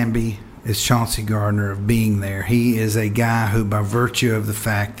Zambi is Chauncey Gardner of being there. He is a guy who, by virtue of the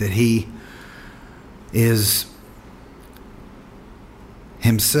fact that he is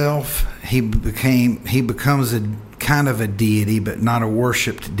himself, he becomes a kind of a deity, but not a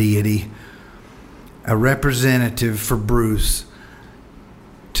worshipped deity, a representative for Bruce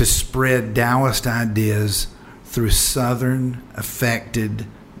to spread Taoist ideas through Southern affected,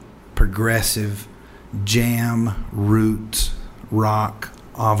 progressive, jam, roots, rock,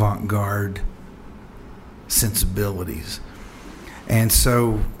 avant-garde sensibilities. And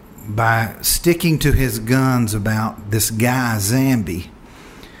so by sticking to his guns about this guy Zambi,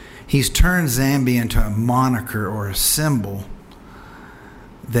 he's turned Zambi into a moniker or a symbol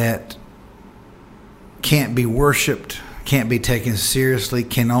that can't be worshipped, can't be taken seriously,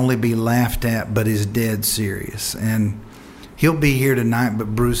 can only be laughed at, but is dead serious. And he'll be here tonight,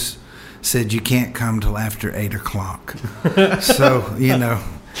 but Bruce said you can't come till after 8 o'clock. So,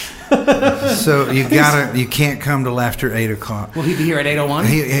 so you can't come till after 8 o'clock. Will he be here at 8:01?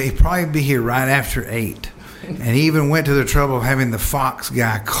 He'd probably be here right after 8. And he even went to the trouble of having the Fox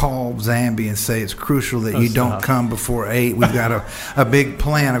guy call Zambi and say it's crucial that you don't come before 8. We've got a big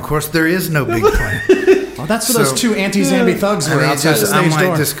plan. Of course, there is no big plan. Oh, that's what those two anti-Zambi thugs were outside the stage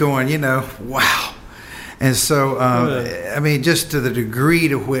door. I'm just going, wow. And so, just to the degree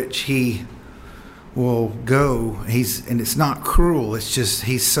to which he will go, and it's not cruel, it's just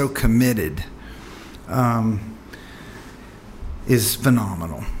he's so committed, is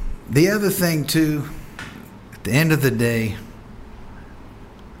phenomenal. The other thing, too, at the end of the day,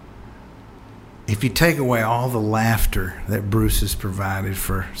 if you take away all the laughter that Bruce has provided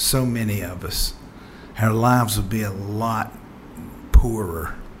for so many of us, our lives would be a lot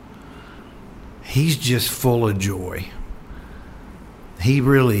poorer. He's just full of joy. He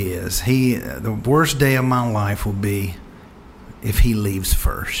really is. The worst day of my life will be if he leaves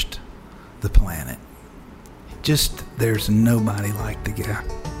first, the planet. Just, there's nobody like the guy.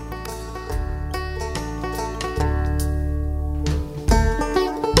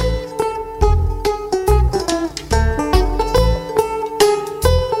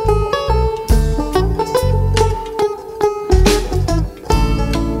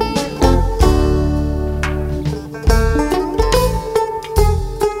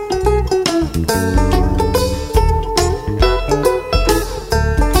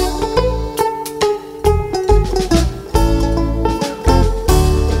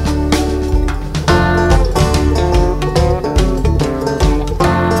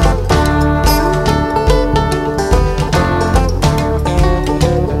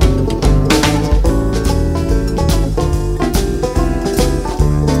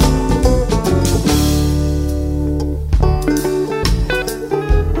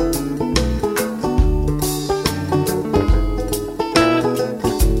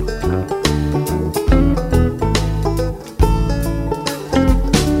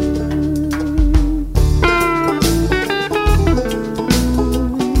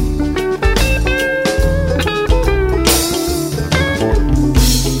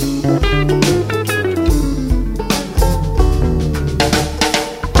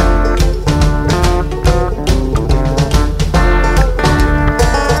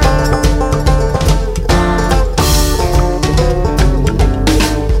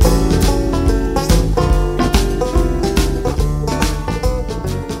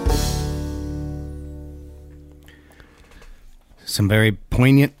 Some very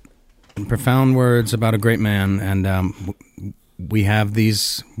poignant and profound words about a great man, and we have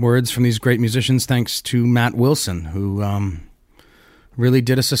these words from these great musicians thanks to Matt Wilson, who really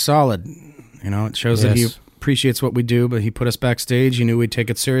did us a solid. You know, it shows that he appreciates what we do, but he put us backstage. He knew we'd take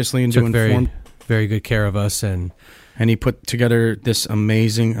it seriously and do informed. Very good care of us, and he put together this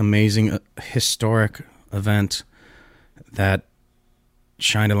amazing, historic event that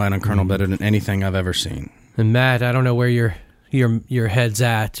shined a light on Colonel better than anything I've ever seen. And Matt, I don't know where your head's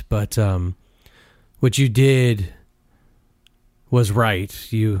at, but what you did was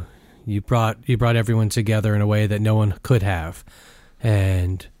right. You brought everyone together in a way that no one could have,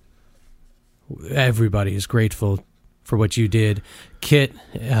 and everybody is grateful for what you did. Kit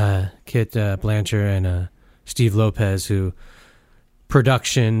Blanchard and Steve Lopez, who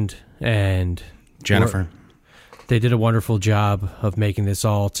productioned, and Jennifer, they did a wonderful job of making this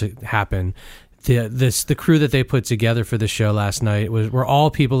all to happen. The crew that they put together for the show last night were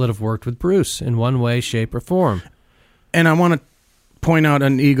all people that have worked with Bruce in one way, shape, or form. And I want to point out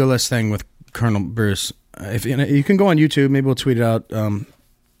an egoless thing with Colonel Bruce. If you can go on YouTube, maybe we'll tweet it out.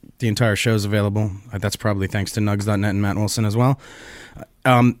 The entire show's available. That's probably thanks to Nugs.net and Matt Wilson as well.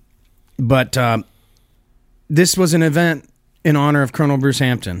 But this was an event in honor of Colonel Bruce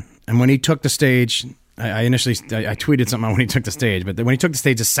Hampton. And when he took the stage, I tweeted something out when he took the stage, but when he took the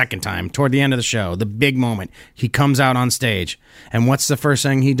stage the second time, toward the end of the show, the big moment, he comes out on stage. And what's the first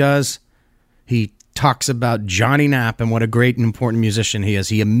thing he does? He talks about Johnny Knapp and what a great and important musician he is.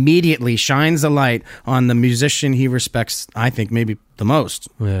 He immediately shines the light on the musician he respects, I think, maybe the most.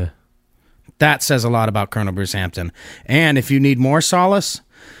 Yeah. That says a lot about Colonel Bruce Hampton. And if you need more solace,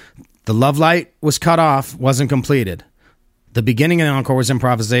 the Love Light was cut off, wasn't completed. The beginning of the encore was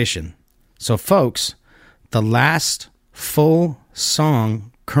improvisation. So, folks, the last full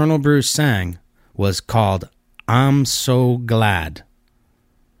song Colonel Bruce sang was called I'm So Glad.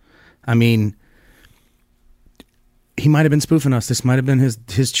 I mean, he might have been spoofing us. This might have been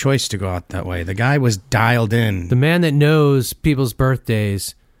his choice to go out that way. The guy was dialed in. The man that knows people's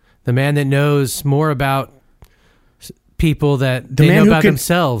birthdays, the man that knows more about people that they know about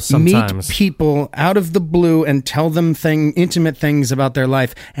themselves sometimes. Meet people out of the blue and tell them intimate things about their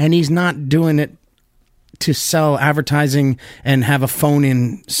life, and he's not doing it to sell advertising and have a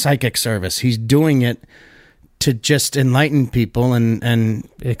phone-in psychic service. He's doing it to just enlighten people, and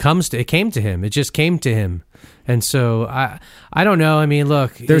it came to him. It just came to him. And so I don't know. I mean,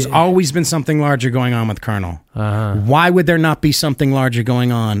 look, there's always been something larger going on with Colonel. Uh-huh. Why would there not be something larger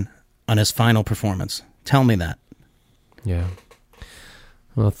going on his final performance? Tell me that. Yeah.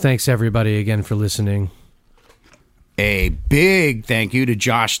 Well, thanks everybody again for listening. A big thank you to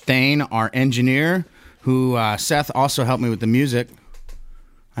Josh Thane, our engineer, who Seth also helped me with the music.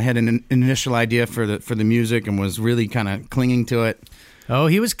 I had an initial idea for the music and was really kind of clinging to it. Oh,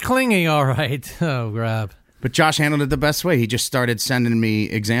 he was clinging, all right. Oh, grab. But Josh handled it the best way. He just started sending me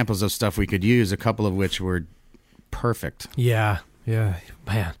examples of stuff we could use, a couple of which were perfect. Yeah,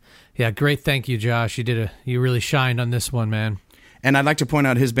 man. Yeah, great. Thank you, Josh. You really shined on this one, man. And I'd like to point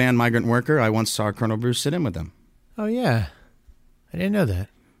out his band, Migrant Worker. I once saw Colonel Bruce sit in with them. Oh, yeah. I didn't know that.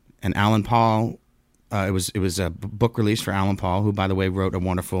 And Alan Paul It was a book release for Alan Paul, who, by the way, wrote a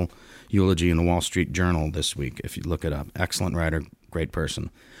wonderful eulogy in the Wall Street Journal this week, if you look it up. Excellent writer, great person.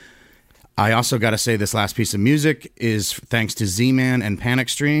 I also got to say this last piece of music is thanks to Z-Man and Panic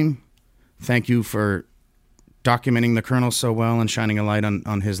Stream. Thank you for documenting the Colonel so well and shining a light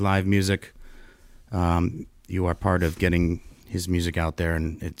on his live music. You are part of getting his music out there,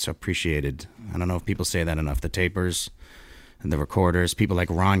 and it's appreciated. I don't know if people say that enough. The tapers and the recorders, people like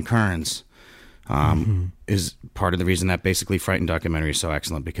Ron Kearns is part of the reason that Basically Frightened documentary is so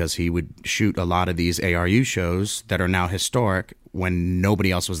excellent, because he would shoot a lot of these ARU shows that are now historic when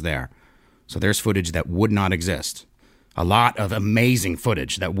nobody else was there. So there's footage that would not exist. A lot of amazing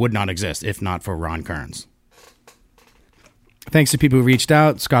footage that would not exist if not for Ron Kearns. Thanks to people who reached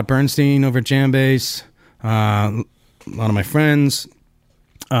out. Scott Bernstein over at Jambase. A lot of my friends.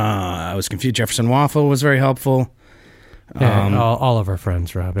 I was confused. Jefferson Waffle was very helpful. Yeah, all of our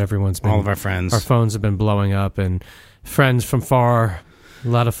friends, Rob. Everyone's been... All of our friends. Our phones have been blowing up, and friends from far, a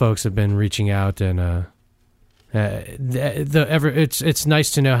lot of folks have been reaching out, and it's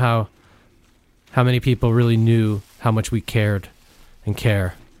nice to know how many people really knew how much we cared and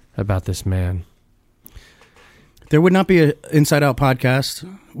care about this man. There would not be an Inside Out podcast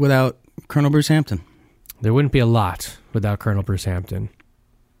without Colonel Bruce Hampton. There wouldn't be a lot without Colonel Bruce Hampton.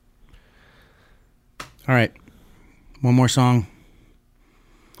 All right. One more song.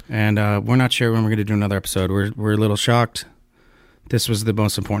 And we're not sure when we're going to do another episode. We're a little shocked. This was the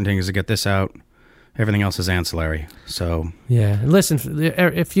most important thing, is to get this out. Everything else is ancillary. So yeah. Listen,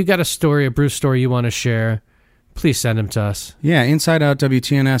 if you got a story, a Bruce story you want to share, please send them to us. Yeah,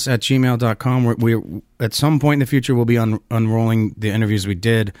 insideoutwtns@gmail.com. We at some point in the future, we'll be unrolling the interviews we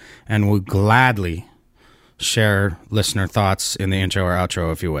did, and we'll gladly share listener thoughts in the intro or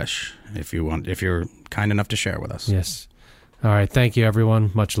outro if you wish, if you're kind enough to share with us. Yes. All right. Thank you,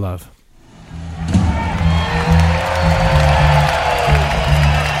 everyone. Much love.